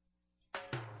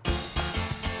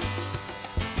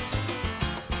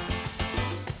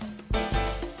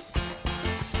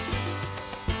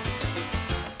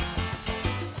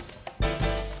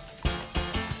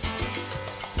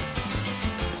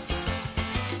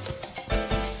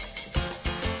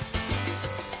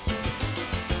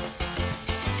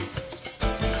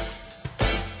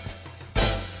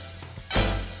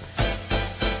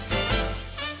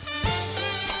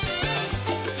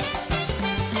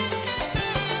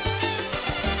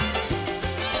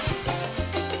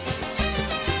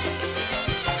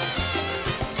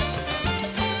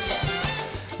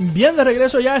 Bien, de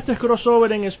regreso ya, este es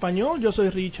CrossOver en español. Yo soy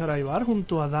Richard Aybar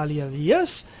junto a Dalia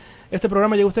Díaz. Este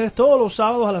programa llega a ustedes todos los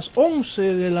sábados a las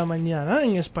 11 de la mañana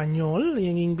en español y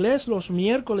en inglés los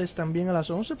miércoles también a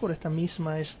las 11 por esta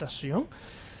misma estación.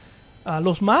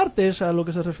 Los martes, a lo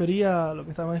que se refería a lo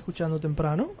que estaban escuchando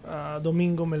temprano, a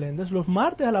Domingo Meléndez, los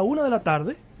martes a la 1 de la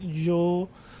tarde yo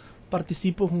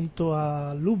participo junto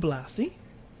a Lou Blasi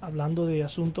hablando de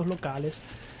asuntos locales,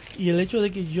 y el hecho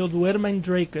de que yo duerma en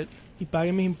Drake y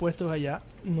pague mis impuestos allá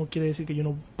no quiere decir que yo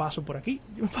no paso por aquí.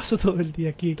 Yo me paso todo el día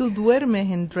aquí. Tú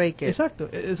duermes en Drake. Exacto.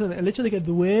 El hecho de que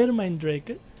duerma en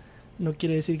Drake no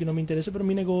quiere decir que no me interese, pero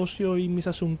mi negocio y mis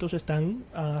asuntos están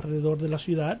alrededor de la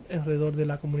ciudad, alrededor de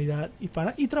la comunidad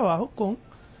hispana, y trabajo con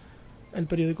el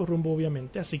periódico Rumbo,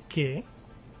 obviamente. Así que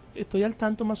estoy al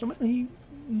tanto más o menos y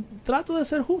trato de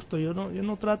ser justo. Yo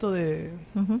no trato de...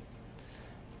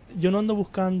 Yo no ando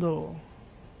buscando...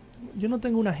 Yo no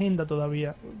tengo una agenda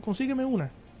todavía. Consígueme una.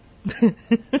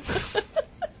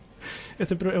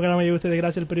 Este programa llega a ustedes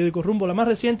gracias al periódico Rumbo. La más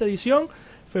reciente edición,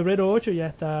 febrero 8, ya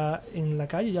está en la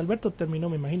calle. Ya Alberto terminó,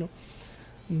 me imagino,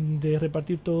 de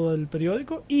repartir todo el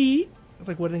periódico. Y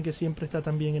recuerden que siempre está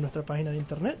también en nuestra página de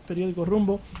internet,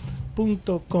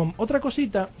 periodicorumbo.com. Otra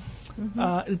cosita,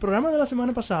 el programa de la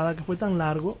semana pasada, que fue tan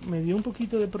largo, me dio un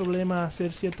poquito de problema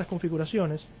hacer ciertas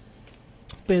configuraciones.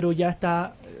 Pero ya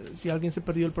está, si alguien se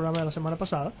perdió el programa de la semana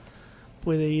pasada,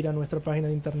 puede ir a nuestra página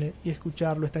de internet y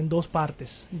escucharlo. Está en 2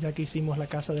 partes, ya que hicimos la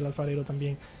casa del alfarero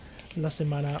también la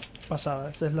semana pasada.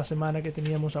 Esta es la semana que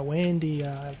teníamos a Wendy y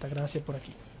a Altagracia por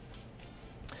aquí.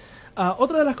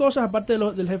 Otra de las cosas, aparte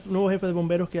del nuevo jefe de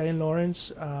bomberos que hay en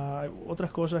Lawrence,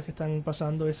 otras cosas que están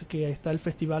pasando es que está el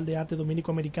Festival de Arte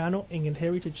Dominico-Americano en el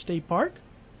Heritage State Park.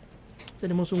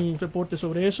 Tenemos un reporte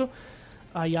sobre eso.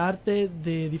 Hay arte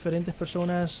de diferentes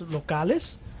personas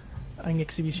locales en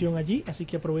exhibición allí, así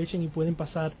que aprovechen y pueden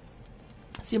pasar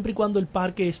siempre y cuando el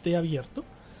parque esté abierto,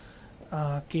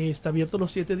 que está abierto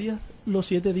los 7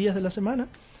 días de la semana.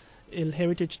 El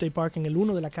Heritage State Park en el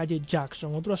 1 de la calle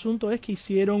Jackson. Otro asunto es que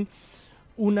hicieron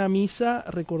una misa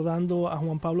recordando a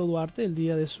Juan Pablo Duarte el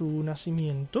día de su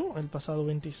nacimiento, el pasado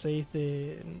 26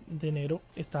 de enero.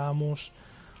 Estábamos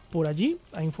por allí.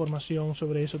 Hay información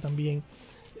sobre eso también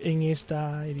en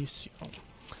esta edición.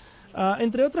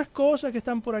 Entre otras cosas que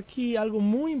están por aquí, algo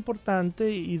muy importante,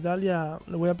 y Dalia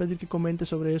le voy a pedir que comente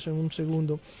sobre eso en un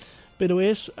segundo, pero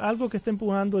es algo que está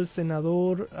empujando el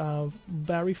senador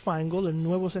Barry Feingold, el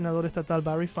nuevo senador estatal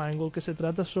Barry Feingold, que se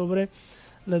trata sobre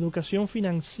la educación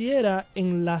financiera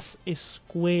en las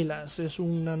escuelas. Es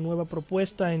una nueva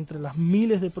propuesta entre las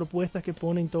miles de propuestas que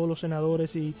ponen todos los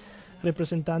senadores y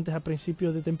representantes a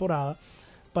principios de temporada,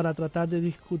 para tratar de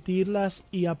discutirlas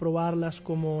y aprobarlas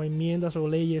como enmiendas o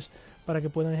leyes para que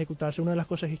puedan ejecutarse. Una de las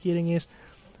cosas que quieren es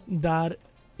dar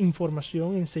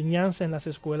información, enseñanza en las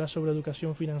escuelas sobre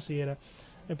educación financiera.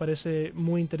 Me parece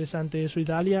muy interesante eso. Y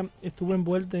Dalia estuvo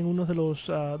envuelta en uno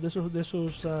de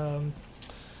esos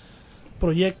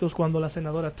proyectos cuando la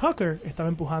senadora Tucker estaba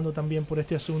empujando también por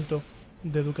este asunto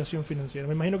de educación financiera.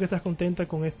 Me imagino que estás contenta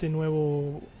con este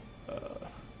nuevo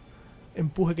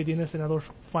empuje que tiene el senador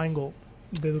Feingold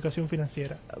de educación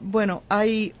financiera. Bueno,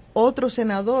 hay otro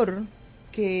senador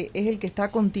que es el que está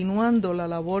continuando la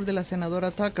labor de la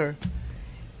senadora Tucker,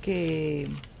 que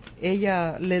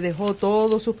ella le dejó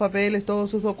todos sus papeles,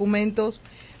 todos sus documentos,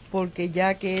 porque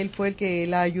ya que él fue el que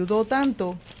la ayudó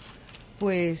tanto,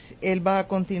 pues él va a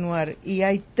continuar. Y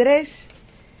hay tres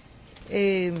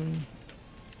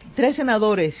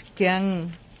senadores que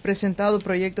han presentado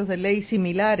proyectos de ley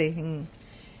similares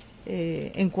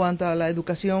en cuanto a la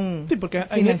educación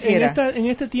financiera. En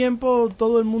este tiempo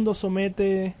todo el mundo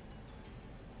somete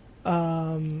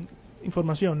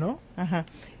información, ¿no? Ajá.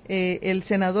 El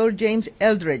senador James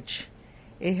Eldridge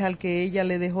es al que ella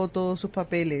le dejó todos sus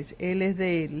papeles. Él es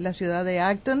de la ciudad de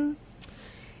Acton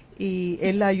y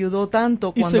él la ayudó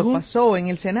tanto cuando pasó en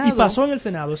el Senado. Y pasó en el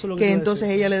Senado, eso es lo que entonces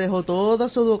ella le dejó toda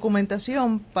su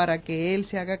documentación para que él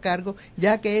se haga cargo,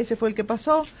 ya que ese fue el que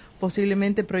pasó.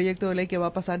 Posiblemente el proyecto de ley que va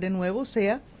a pasar de nuevo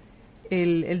sea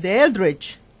el de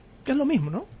Eldridge. Que es lo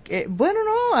mismo, ¿no? Bueno,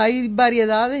 no, hay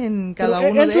variedades en cada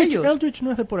uno de ellos. Eldridge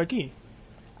no es de por aquí.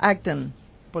 Acton.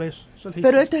 Por eso.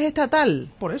 Pero esto es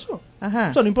estatal. Por eso. Ajá.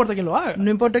 O sea, no importa quién lo haga.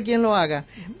 No importa quién lo haga.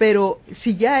 Pero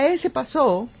si ya ese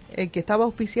pasó, el que estaba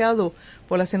auspiciado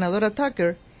por la senadora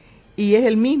Tucker, y es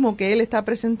el mismo que él está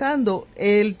presentando,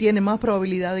 él tiene más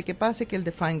probabilidad de que pase que el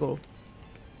de Feingold.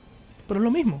 Pero es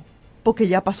lo mismo. Porque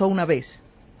ya pasó una vez.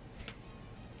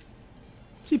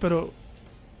 Sí, pero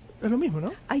es lo mismo,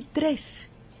 ¿no? Hay 3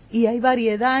 y hay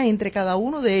variedad entre cada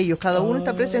uno de ellos. Cada uno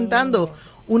está presentando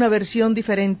una versión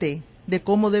diferente de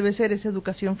cómo debe ser esa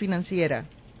educación financiera.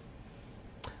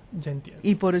 Ya entiendo.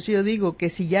 Y por eso yo digo que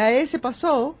si ya ese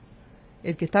pasó,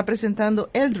 el que está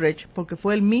presentando Eldridge, porque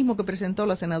fue el mismo que presentó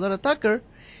la senadora Tucker,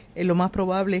 lo más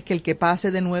probable es que el que pase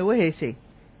de nuevo es ese,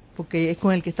 porque es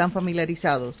con el que están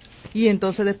familiarizados. Y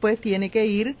entonces después tiene que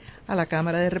ir a la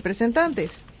Cámara de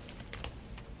Representantes,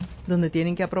 donde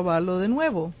tienen que aprobarlo de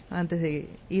nuevo antes de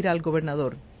ir al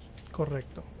gobernador.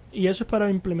 Correcto. Y eso es para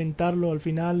implementarlo al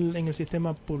final en el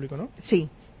sistema público, ¿no? Sí,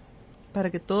 para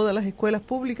que todas las escuelas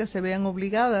públicas se vean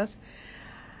obligadas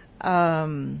a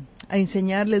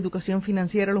enseñarle educación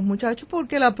financiera a los muchachos,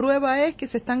 porque la prueba es que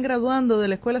se están graduando de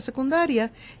la escuela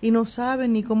secundaria y no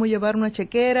saben ni cómo llevar una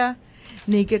chequera,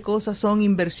 ni qué cosas son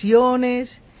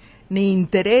inversiones, ni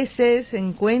intereses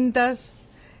en cuentas.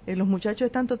 Los muchachos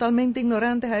están totalmente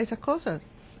ignorantes a esas cosas.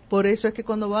 Por eso es que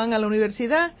cuando van a la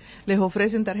universidad les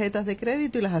ofrecen tarjetas de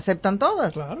crédito y las aceptan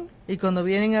todas. Claro. Y cuando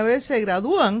vienen a ver, se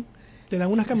gradúan. Te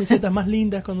dan unas camisetas más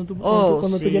lindas cuando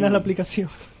sí. te llenas la aplicación.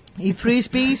 Y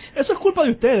frisbees. Eso es culpa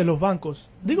de ustedes, los bancos.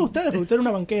 Digo ustedes, porque usted era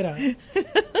una banquera.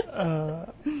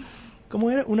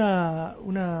 ¿Cómo era?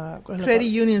 ¿Cuál es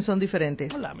Credit union son diferentes.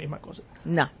 No es la misma cosa.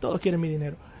 No. Todos quieren mi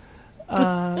dinero.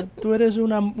 Tú eres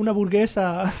una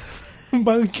burguesa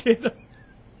banquera.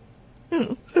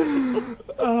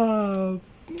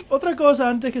 Otra cosa,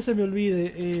 antes que se me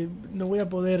olvide, no voy a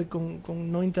poder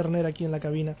con no internet aquí en la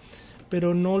cabina,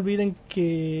 pero no olviden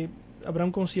que habrá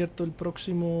un concierto el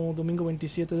próximo domingo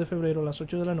 27 de febrero a las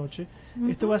 8 de la noche.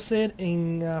 Esto va a ser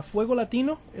en Fuego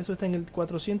Latino, eso está en el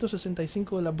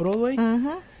 465 de la Broadway.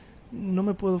 No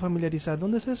me puedo familiarizar.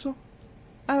 ¿Dónde es eso?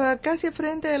 Casi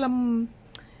frente de la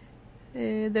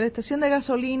estación de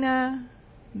gasolina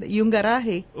y un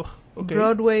garaje. Okay.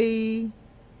 Broadway.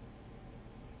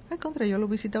 Ay, contra, yo lo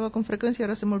visitaba con frecuencia,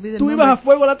 ahora se me olvida el ¿Tú nombre. ibas a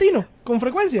Fuego Latino con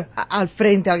frecuencia? Al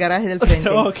frente, al garaje del frente.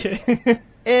 Okay.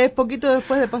 Es poquito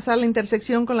después de pasar la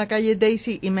intersección con la calle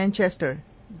Daisy y Manchester.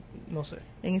 No sé.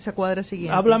 En esa cuadra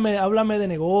siguiente. Háblame de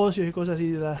negocios y cosas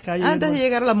así, de las calles. Antes de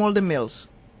llegar a la Molden Mills.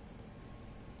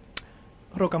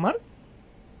 ¿Rocamar?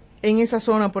 En esa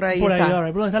zona por ahí por está.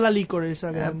 Ahí, por donde está la licor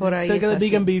esa. Por ahí cerca está, de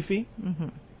Big and sí. Beefy.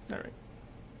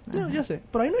 No, ya sé.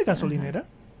 Por ahí no hay gasolinera.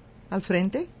 ¿Al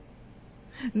frente?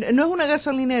 No es una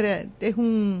gasolinera, es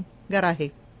un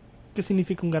garaje. ¿Qué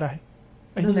significa un garaje?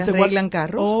 Es donde se arreglan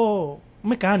carros. Oh, un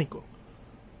mecánico.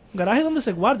 Un garaje donde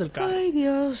se guarda el carro. Ay,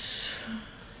 Dios.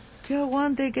 Qué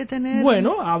aguante hay que tener.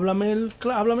 Bueno, háblame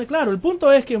claro. El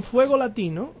punto es que en Fuego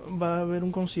Latino va a haber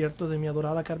un concierto de mi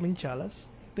adorada Carmen Chalas.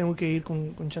 Tengo que ir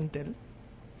con Chantel.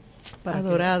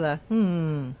 Adorada.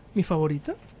 Mi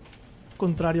favorita.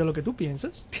 Contrario a lo que tú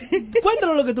piensas.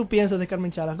 Cuéntanos lo que tú piensas de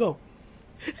Carmen Chalas. Go.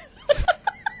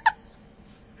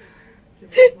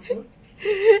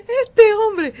 Este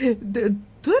hombre,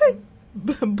 tú eres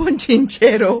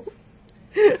bonchinchero.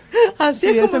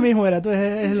 Así sí, ese mismo era. Tú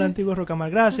es el antiguo Rocamar.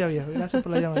 Gracias, viejo. Gracias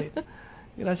por la llamadita.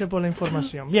 Gracias por la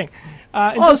información. Bien.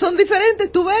 Entonces, son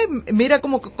diferentes. Tú ves, mira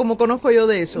cómo conozco yo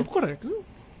de eso. Correcto.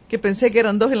 Que pensé que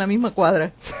eran dos en la misma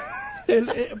cuadra.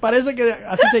 Parece que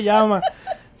así se llama.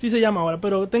 Sí se llama ahora.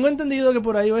 Pero tengo entendido que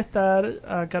por ahí va a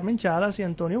estar Carmen Chalas y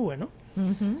Antonio Bueno.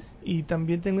 Y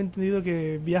también tengo entendido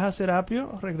que Viaja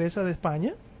Serapio regresa de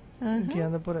España. Que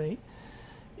anda por ahí.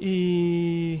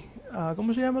 Y...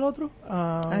 ¿cómo se llama el otro?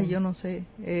 Yo no sé.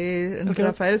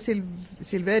 Rafael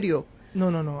Silverio.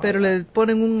 No. Pero le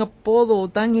ponen un apodo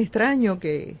tan extraño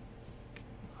que...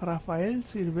 Rafael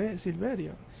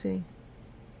Silverio. Sí.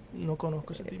 No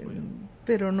conozco ese tipo.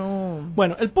 Pero no...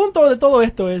 Bueno, el punto de todo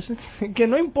esto es que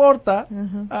no importa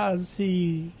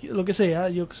si lo que sea.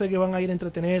 Yo sé que van a ir a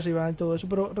entretenerse y van a ir todo eso.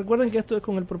 Pero recuerden que esto es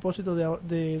con el propósito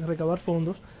de recaudar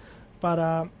fondos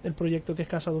para el proyecto que es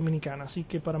Casa Dominicana. Así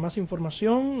que para más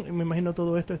información, me imagino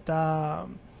todo esto está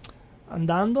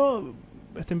andando.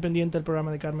 Estén pendientes del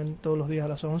programa de Carmen todos los días a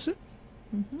las 11.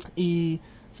 Y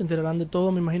se enterarán de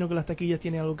todo. Me imagino que las taquillas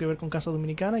tienen algo que ver con Casa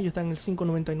Dominicana. Ellos están en el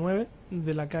 599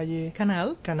 de la calle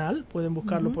Canal. Pueden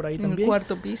buscarlo por ahí también. En el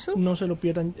cuarto piso. No se lo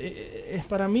pierdan.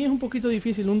 Para mí es un poquito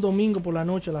difícil un domingo por la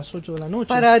noche a las 8 de la noche.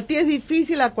 Para ti es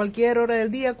difícil a cualquier hora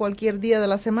del día, cualquier día de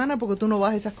la semana, porque tú no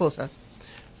vas a esas cosas.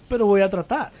 Pero voy a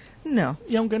tratar. No.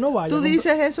 Y aunque no vaya. Tú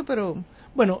dices eso, pero...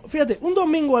 Bueno, fíjate, un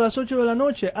domingo a las 8 de la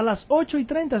noche, a las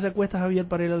 8:30 se acuesta Javier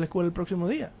para ir a la escuela el próximo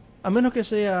día. A menos que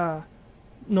sea...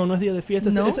 No es día de fiesta.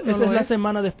 Esa es la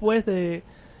semana después de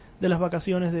las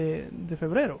vacaciones de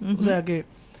febrero. O sea que...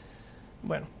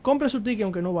 Bueno, compre su ticket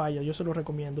aunque no vaya. Yo se lo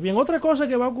recomiendo. Bien, otra cosa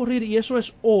que va a ocurrir, y eso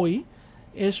es hoy,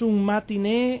 es un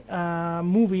matiné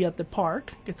movie at the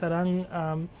park, que estarán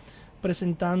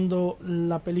presentando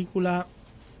la película...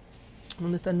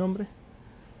 ¿Dónde está el nombre?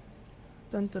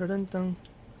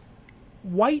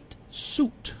 White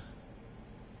Suit.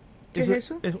 ¿Qué es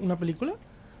eso? Es una película,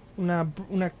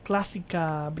 una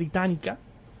clásica británica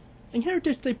en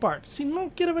Heritage State Park. Si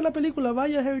no quiere ver la película,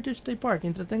 vaya a Heritage State Park y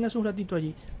entreténgase un ratito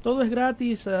allí. Todo es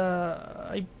gratis,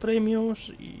 hay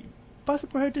premios y pase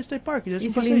por Heritage State Park.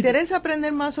 Y si le interesa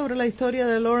aprender más sobre la historia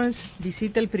de Lawrence,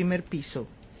 visite el primer piso.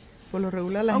 Por lo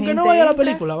regular la gente gente no vaya entra, a la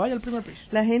película, vaya al primer piso.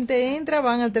 La gente entra,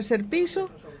 van al tercer piso,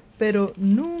 pero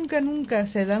nunca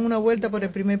se dan una vuelta por el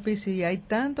primer piso y hay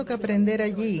tanto que aprender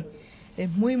allí. Es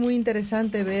muy, muy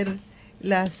interesante ver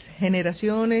las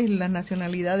generaciones, las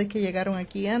nacionalidades que llegaron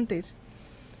aquí antes,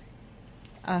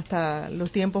 hasta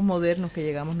los tiempos modernos que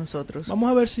llegamos nosotros. Vamos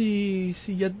a ver si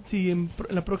en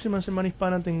la próxima Semana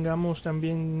Hispana tengamos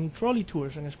también trolley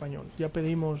tours en español. Ya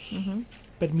pedimos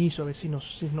permiso a ver si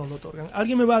nos lo otorgan.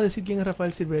 ¿Alguien me va a decir quién es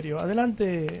Rafael Silverio?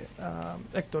 Adelante,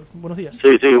 Héctor. Buenos días.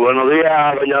 Sí, buenos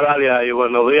días, doña Dalia, y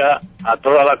buenos días a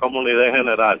toda la comunidad en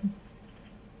general.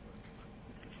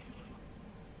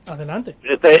 Adelante.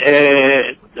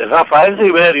 Rafael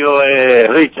Silverio,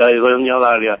 Richard y doña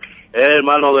Dalia, es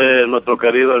hermano de nuestro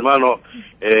querido hermano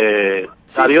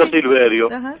Darío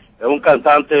Silverio. Ajá. Es un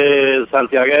cantante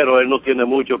santiaguero, él no tiene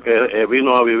mucho que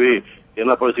vino a vivir,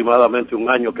 tiene aproximadamente un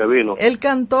año que vino. Él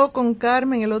cantó con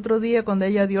Carmen el otro día cuando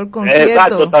ella dio el concierto.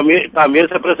 Exacto, también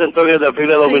se presentó en el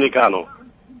desfile dominicano.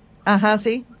 Ajá,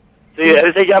 sí. Sí,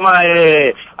 él se llama,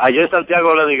 allá en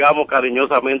Santiago le digamos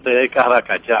cariñosamente, es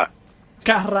Carracachá.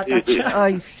 Carracachá. Sí.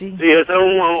 Ay, sí. Sí, ese es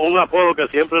un apodo que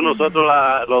siempre nosotros,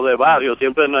 los de barrio,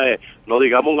 siempre nos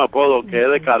digamos un apodo que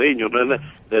es de cariño, no es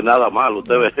de nada malo,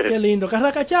 usted ve. Qué lindo.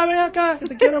 Carracachá, ven acá, que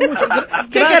te quiero mucho.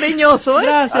 Qué cariñoso, ¿eh?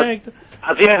 Gracias, Héctor.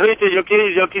 Así es, Richie, yo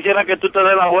quisiera que tú te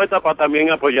des la vuelta para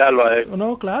también apoyarlo a él.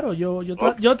 No, claro,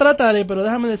 yo trataré, pero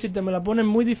déjame decirte, me la ponen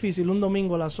muy difícil un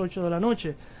domingo a las 8 de la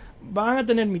noche. Van a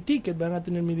tener mi ticket, van a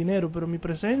tener mi dinero, pero mi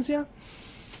presencia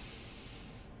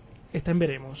está en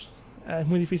veremos. Es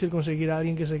muy difícil conseguir a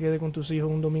alguien que se quede con tus hijos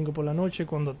un domingo por la noche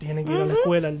cuando tienen que ir a la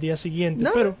escuela el día siguiente.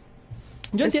 No. Pero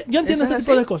yo entiendo este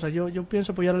tipo de cosas. Yo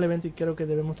pienso apoyar el evento y creo que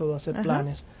debemos todos hacer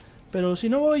planes. Pero si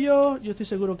no voy yo estoy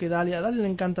seguro que a Dalia le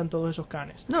encantan todos esos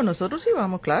canes. No, nosotros sí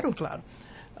vamos, claro. Claro.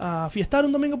 ¿Fiestar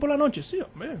un domingo por la noche? Sí,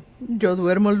 hombre. Yo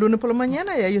duermo el lunes por la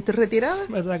mañana y ya yo estoy retirada.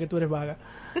 Verdad que tú eres vaga.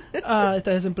 Estás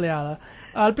desempleada.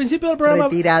 Al principio del programa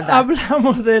retirada.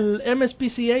 Hablamos del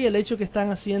MSPCA y el hecho que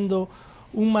están haciendo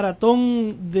un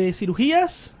maratón de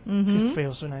cirugías. Qué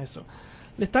feo suena eso.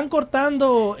 Le están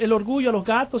cortando el orgullo a los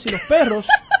gatos y los perros.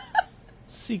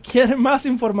 Si quieren más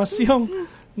información,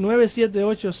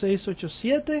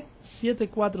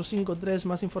 978-687-7453.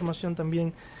 Más información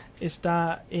también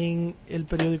está en el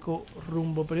periódico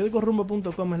Rumbo.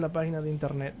 Periódicorumbo.com es la página de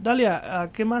internet. Dalia,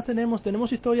 ¿qué más tenemos?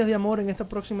 Tenemos historias de amor en esta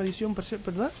próxima edición,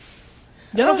 ¿verdad?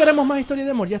 Ya no queremos más historias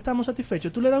de amor, ya estamos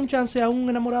satisfechos. ¿Tú le das un chance a un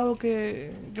enamorado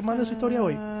que mande su historia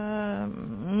hoy?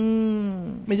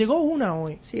 Me llegó una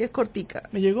hoy. Sí, es cortica.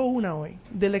 Me llegó una hoy,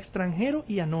 del extranjero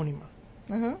y anónima.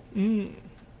 Ajá.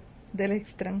 Del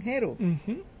extranjero.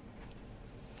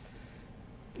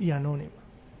 Y anónima.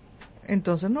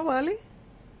 Entonces no vale.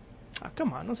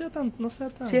 Come on, no sea tan...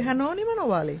 Si es anónima, no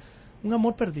vale. Un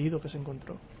amor perdido que se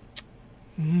encontró.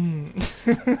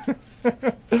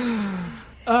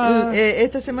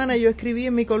 Esta semana yo escribí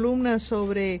en mi columna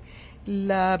sobre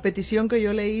la petición que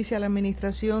yo le hice a la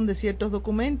administración de ciertos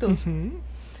documentos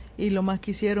y lo más que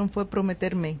hicieron fue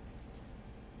prometerme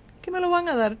que me lo van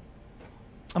a dar.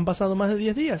 Han pasado más de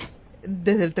 10 días.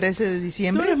 Desde el 13 de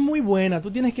diciembre. Tú eres muy buena, tú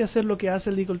tienes que hacer lo que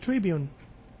hace el Legal Tribune.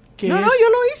 No, yo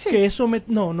lo hice. Que eso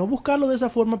no buscarlo de esa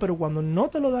forma, pero cuando no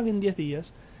te lo dan en 10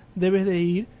 días, debes de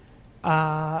ir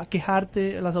a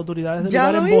quejarte a las autoridades del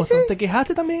lugar en Boston. ¿Te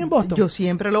quejaste también en Boston? Yo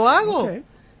siempre lo hago. Okay.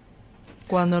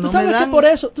 Cuando no ¿Tú sabes me dan...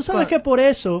 Tú sabes que por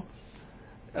eso,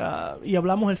 y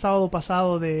hablamos el sábado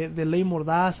pasado de ley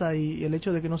mordaza y el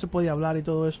hecho de que no se puede hablar y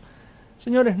todo eso.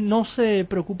 Señores, no se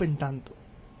preocupen tanto.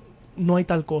 No hay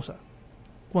tal cosa.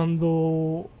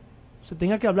 Cuando se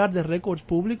tenga que hablar de récords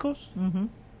públicos,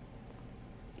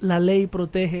 la ley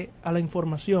protege a la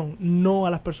información, no a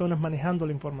las personas manejando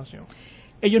la información.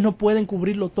 Ellos no pueden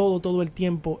cubrirlo todo el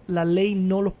tiempo. La ley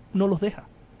no los deja.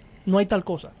 No hay tal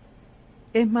cosa.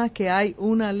 Es más que hay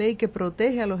una ley que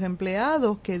protege a los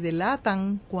empleados que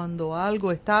delatan cuando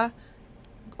algo está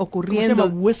ocurriendo.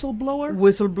 ¿Cómo se llama?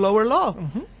 Whistleblower law.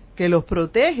 Que los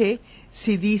protege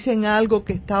si dicen algo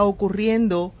que está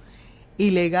ocurriendo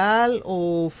ilegal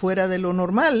o fuera de lo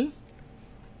normal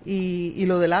y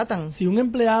lo delatan. Si un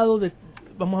empleado,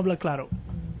 vamos a hablar claro,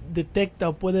 detecta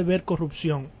o puede ver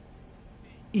corrupción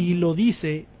y lo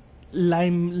dice,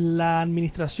 la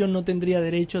administración no tendría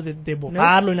derecho de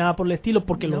borrarlo y nada por el estilo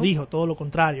porque lo dijo, todo lo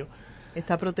contrario.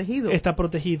 Está protegido. Está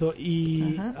protegido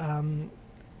y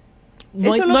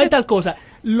no hay tal cosa.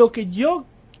 Lo que yo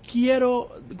quiero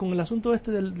con el asunto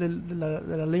de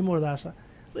la ley mordaza,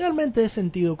 realmente es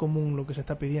sentido común lo que se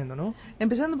está pidiendo, ¿no?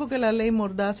 Empezando porque la ley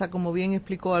mordaza, como bien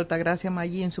explicó Altagracia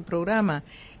Maggi en su programa,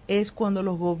 es cuando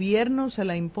los gobiernos se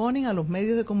la imponen a los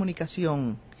medios de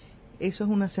comunicación. Eso es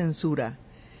una censura.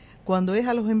 Cuando es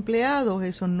a los empleados,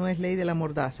 eso no es ley de la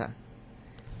mordaza.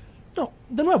 No,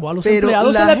 de nuevo, a los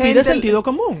empleados se les pide sentido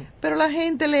común. Pero la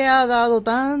gente le ha dado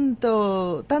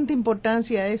tanta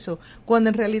importancia a eso, cuando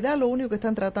en realidad lo único que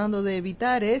están tratando de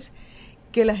evitar es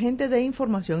que la gente dé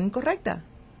información incorrecta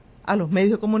a los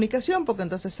medios de comunicación, porque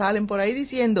entonces salen por ahí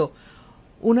diciendo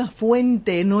una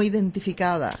fuente no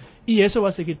identificada. Y eso va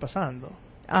a seguir pasando.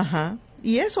 Ajá.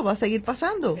 Y eso va a seguir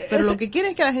pasando. Pero lo que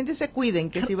quieren es que la gente se cuiden,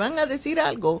 que si van a decir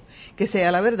algo, que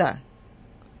sea la verdad.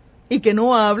 Y que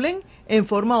no hablen en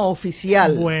forma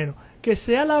oficial. Bueno, que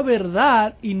sea la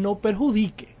verdad y no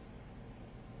perjudique,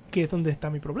 que es donde está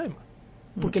mi problema.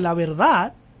 Porque la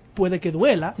verdad puede que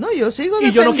duela. No, yo sigo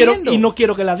y dependiendo. Yo no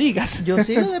quiero que la digas. Yo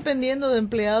sigo dependiendo de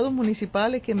empleados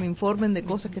municipales que me informen de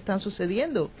cosas que están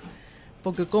sucediendo.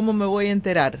 Porque ¿cómo me voy a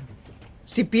enterar?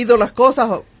 Si pido las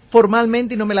cosas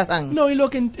formalmente y no me las dan. No,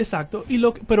 exacto,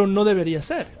 pero no debería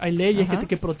ser. Hay leyes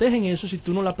que protegen eso si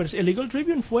tú no la el Legal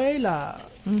Tribune fue y la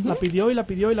pidió y la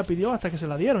pidió y la pidió hasta que se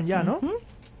la dieron ya, ¿no?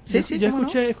 Sí, yo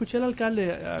escuché al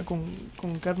alcalde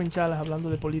con Carmen Chalas hablando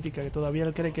de política, que todavía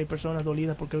él cree que hay personas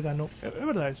dolidas porque él ganó. ¿Es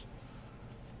verdad eso?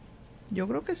 Yo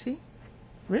creo que sí.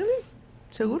 ¿Really?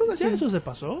 Seguro que sí. ¿Ya eso se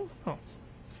pasó?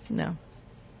 No.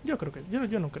 Yo creo que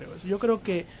yo no creo eso. Yo creo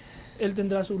que él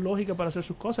tendrá su lógica para hacer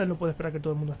sus cosas. Él no puede esperar que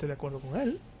todo el mundo esté de acuerdo con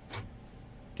él.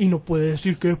 Y no puede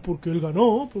decir que es porque él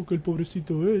ganó, porque el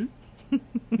pobrecito él.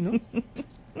 ¿No?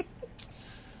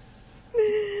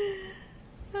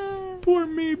 Por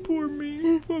mí,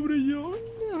 pobre yo.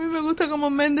 A mí me gusta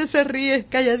como Méndez se ríe,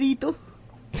 calladito.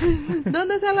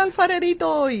 ¿Dónde está el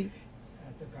alfarerito hoy?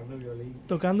 Tocando el violín.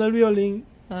 Tocando el violín.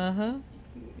 Ajá.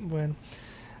 Bueno.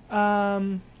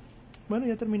 Bueno,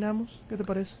 ya terminamos. ¿Qué te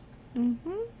parece?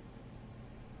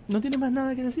 ¿No tienes más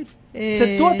nada que decir? O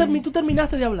sea, tú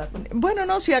terminaste de hablar. Bueno,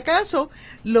 no, si acaso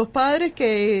los padres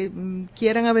que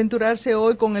quieran aventurarse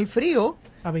hoy con el frío,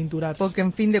 porque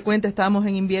en fin de cuentas estamos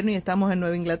en invierno y estamos en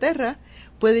Nueva Inglaterra,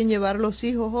 pueden llevar los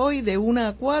hijos hoy de 1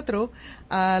 a 4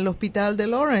 al hospital de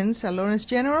Lawrence, a Lawrence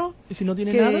General. ¿Y si no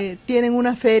tienen que nada? Tienen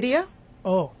una feria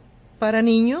para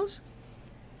niños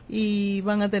y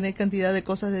van a tener cantidad de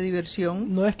cosas de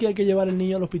diversión. No es que hay que llevar el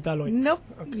niño al hospital hoy. No,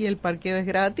 y el parqueo es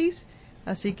gratis.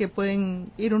 Así que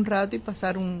pueden ir un rato y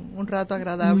pasar un rato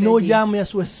agradable. No allí. llame a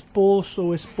su esposo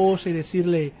o esposa y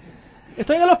decirle,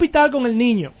 estoy en el hospital con el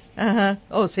niño. Ajá,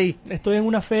 sí. Estoy en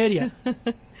una feria.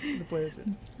 No puede ser.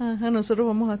 Ajá, nosotros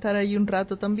vamos a estar allí un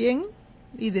rato también.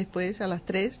 Y después a las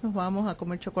 3 nos vamos a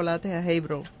comer chocolates a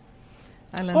Haverhill.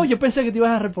 Yo pensé que te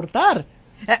ibas a reportar.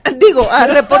 A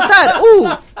reportar.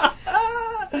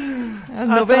 Al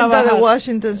 90 de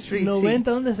Washington Street.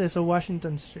 90, ¿dónde es eso?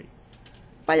 Washington Street.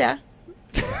 Para allá.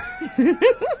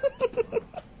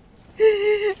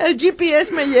 El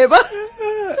GPS me lleva.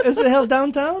 ¿Es el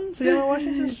downtown? ¿Se llama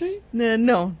Washington Street?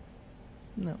 No.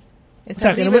 Está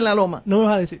arriba en la loma. No me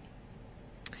vas a decir.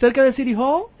 ¿Cerca de City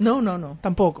Hall? No.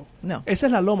 Tampoco. No. Esa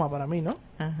es la loma para mí, ¿no?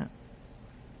 Ajá.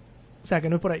 O sea, que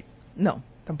no es por ahí. No.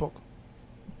 Tampoco.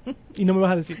 Y no me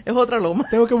vas a decir. Es otra loma.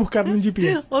 Tengo que buscarme un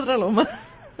GPS. Otra loma.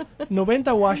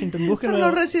 90 Washington, búsquenlo. Pero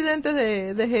los residentes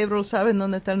de Haverhill saben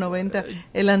dónde está el 90.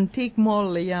 El Antique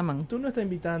Mall le llaman. Tú no estás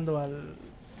invitando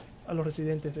a los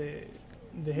residentes de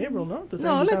Haverhill, ¿no?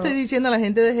 No, le estoy diciendo a la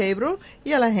gente de Haverhill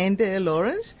y a la gente de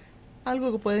Lawrence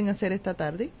algo que pueden hacer esta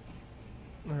tarde.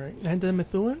 La gente de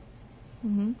Methuen.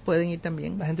 Pueden ir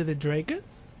también. La gente de Drake.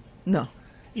 No.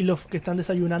 ¿Y los que están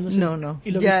desayunándose? No.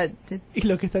 ¿Y los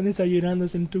que están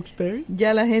desayunándose en Tewksbury?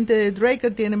 Ya la gente de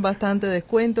Draker tienen bastante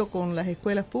descuento con las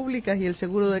escuelas públicas y el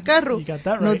seguro de carro.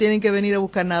 No tienen que venir a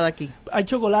buscar nada aquí. Hay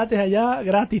chocolates allá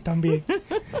gratis también.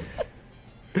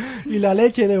 Y la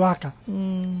leche de vaca.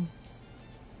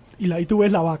 Y tú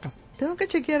ves la vaca. Tengo que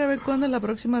chequear a ver cuándo es la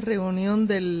próxima reunión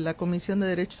de la Comisión de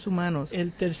Derechos Humanos.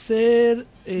 El tercer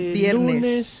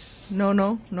viernes.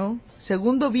 Lunes. No.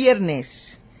 Segundo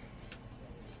viernes,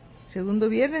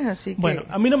 así que... Bueno,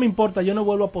 a mí no me importa, yo no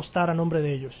vuelvo a apostar a nombre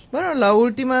de ellos. Bueno, la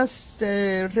última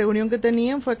reunión que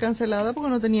tenían fue cancelada porque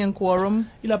no tenían quórum.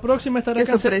 Y la próxima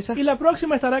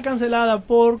estará cancelada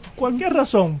por cualquier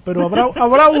razón, pero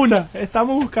habrá una.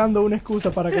 Estamos buscando una excusa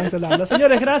para cancelarla.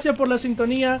 Señores, gracias por la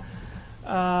sintonía.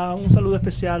 Un saludo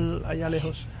especial allá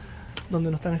lejos,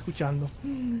 donde nos están escuchando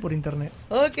por internet.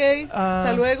 Ok,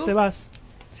 hasta luego. ¿Te vas?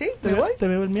 Sí, me voy. Te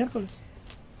veo el miércoles.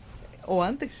 O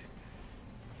antes.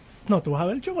 No, tú vas a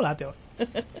ver el chocolate ahora.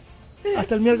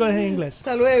 Hasta el miércoles en inglés.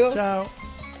 Hasta luego. Chao.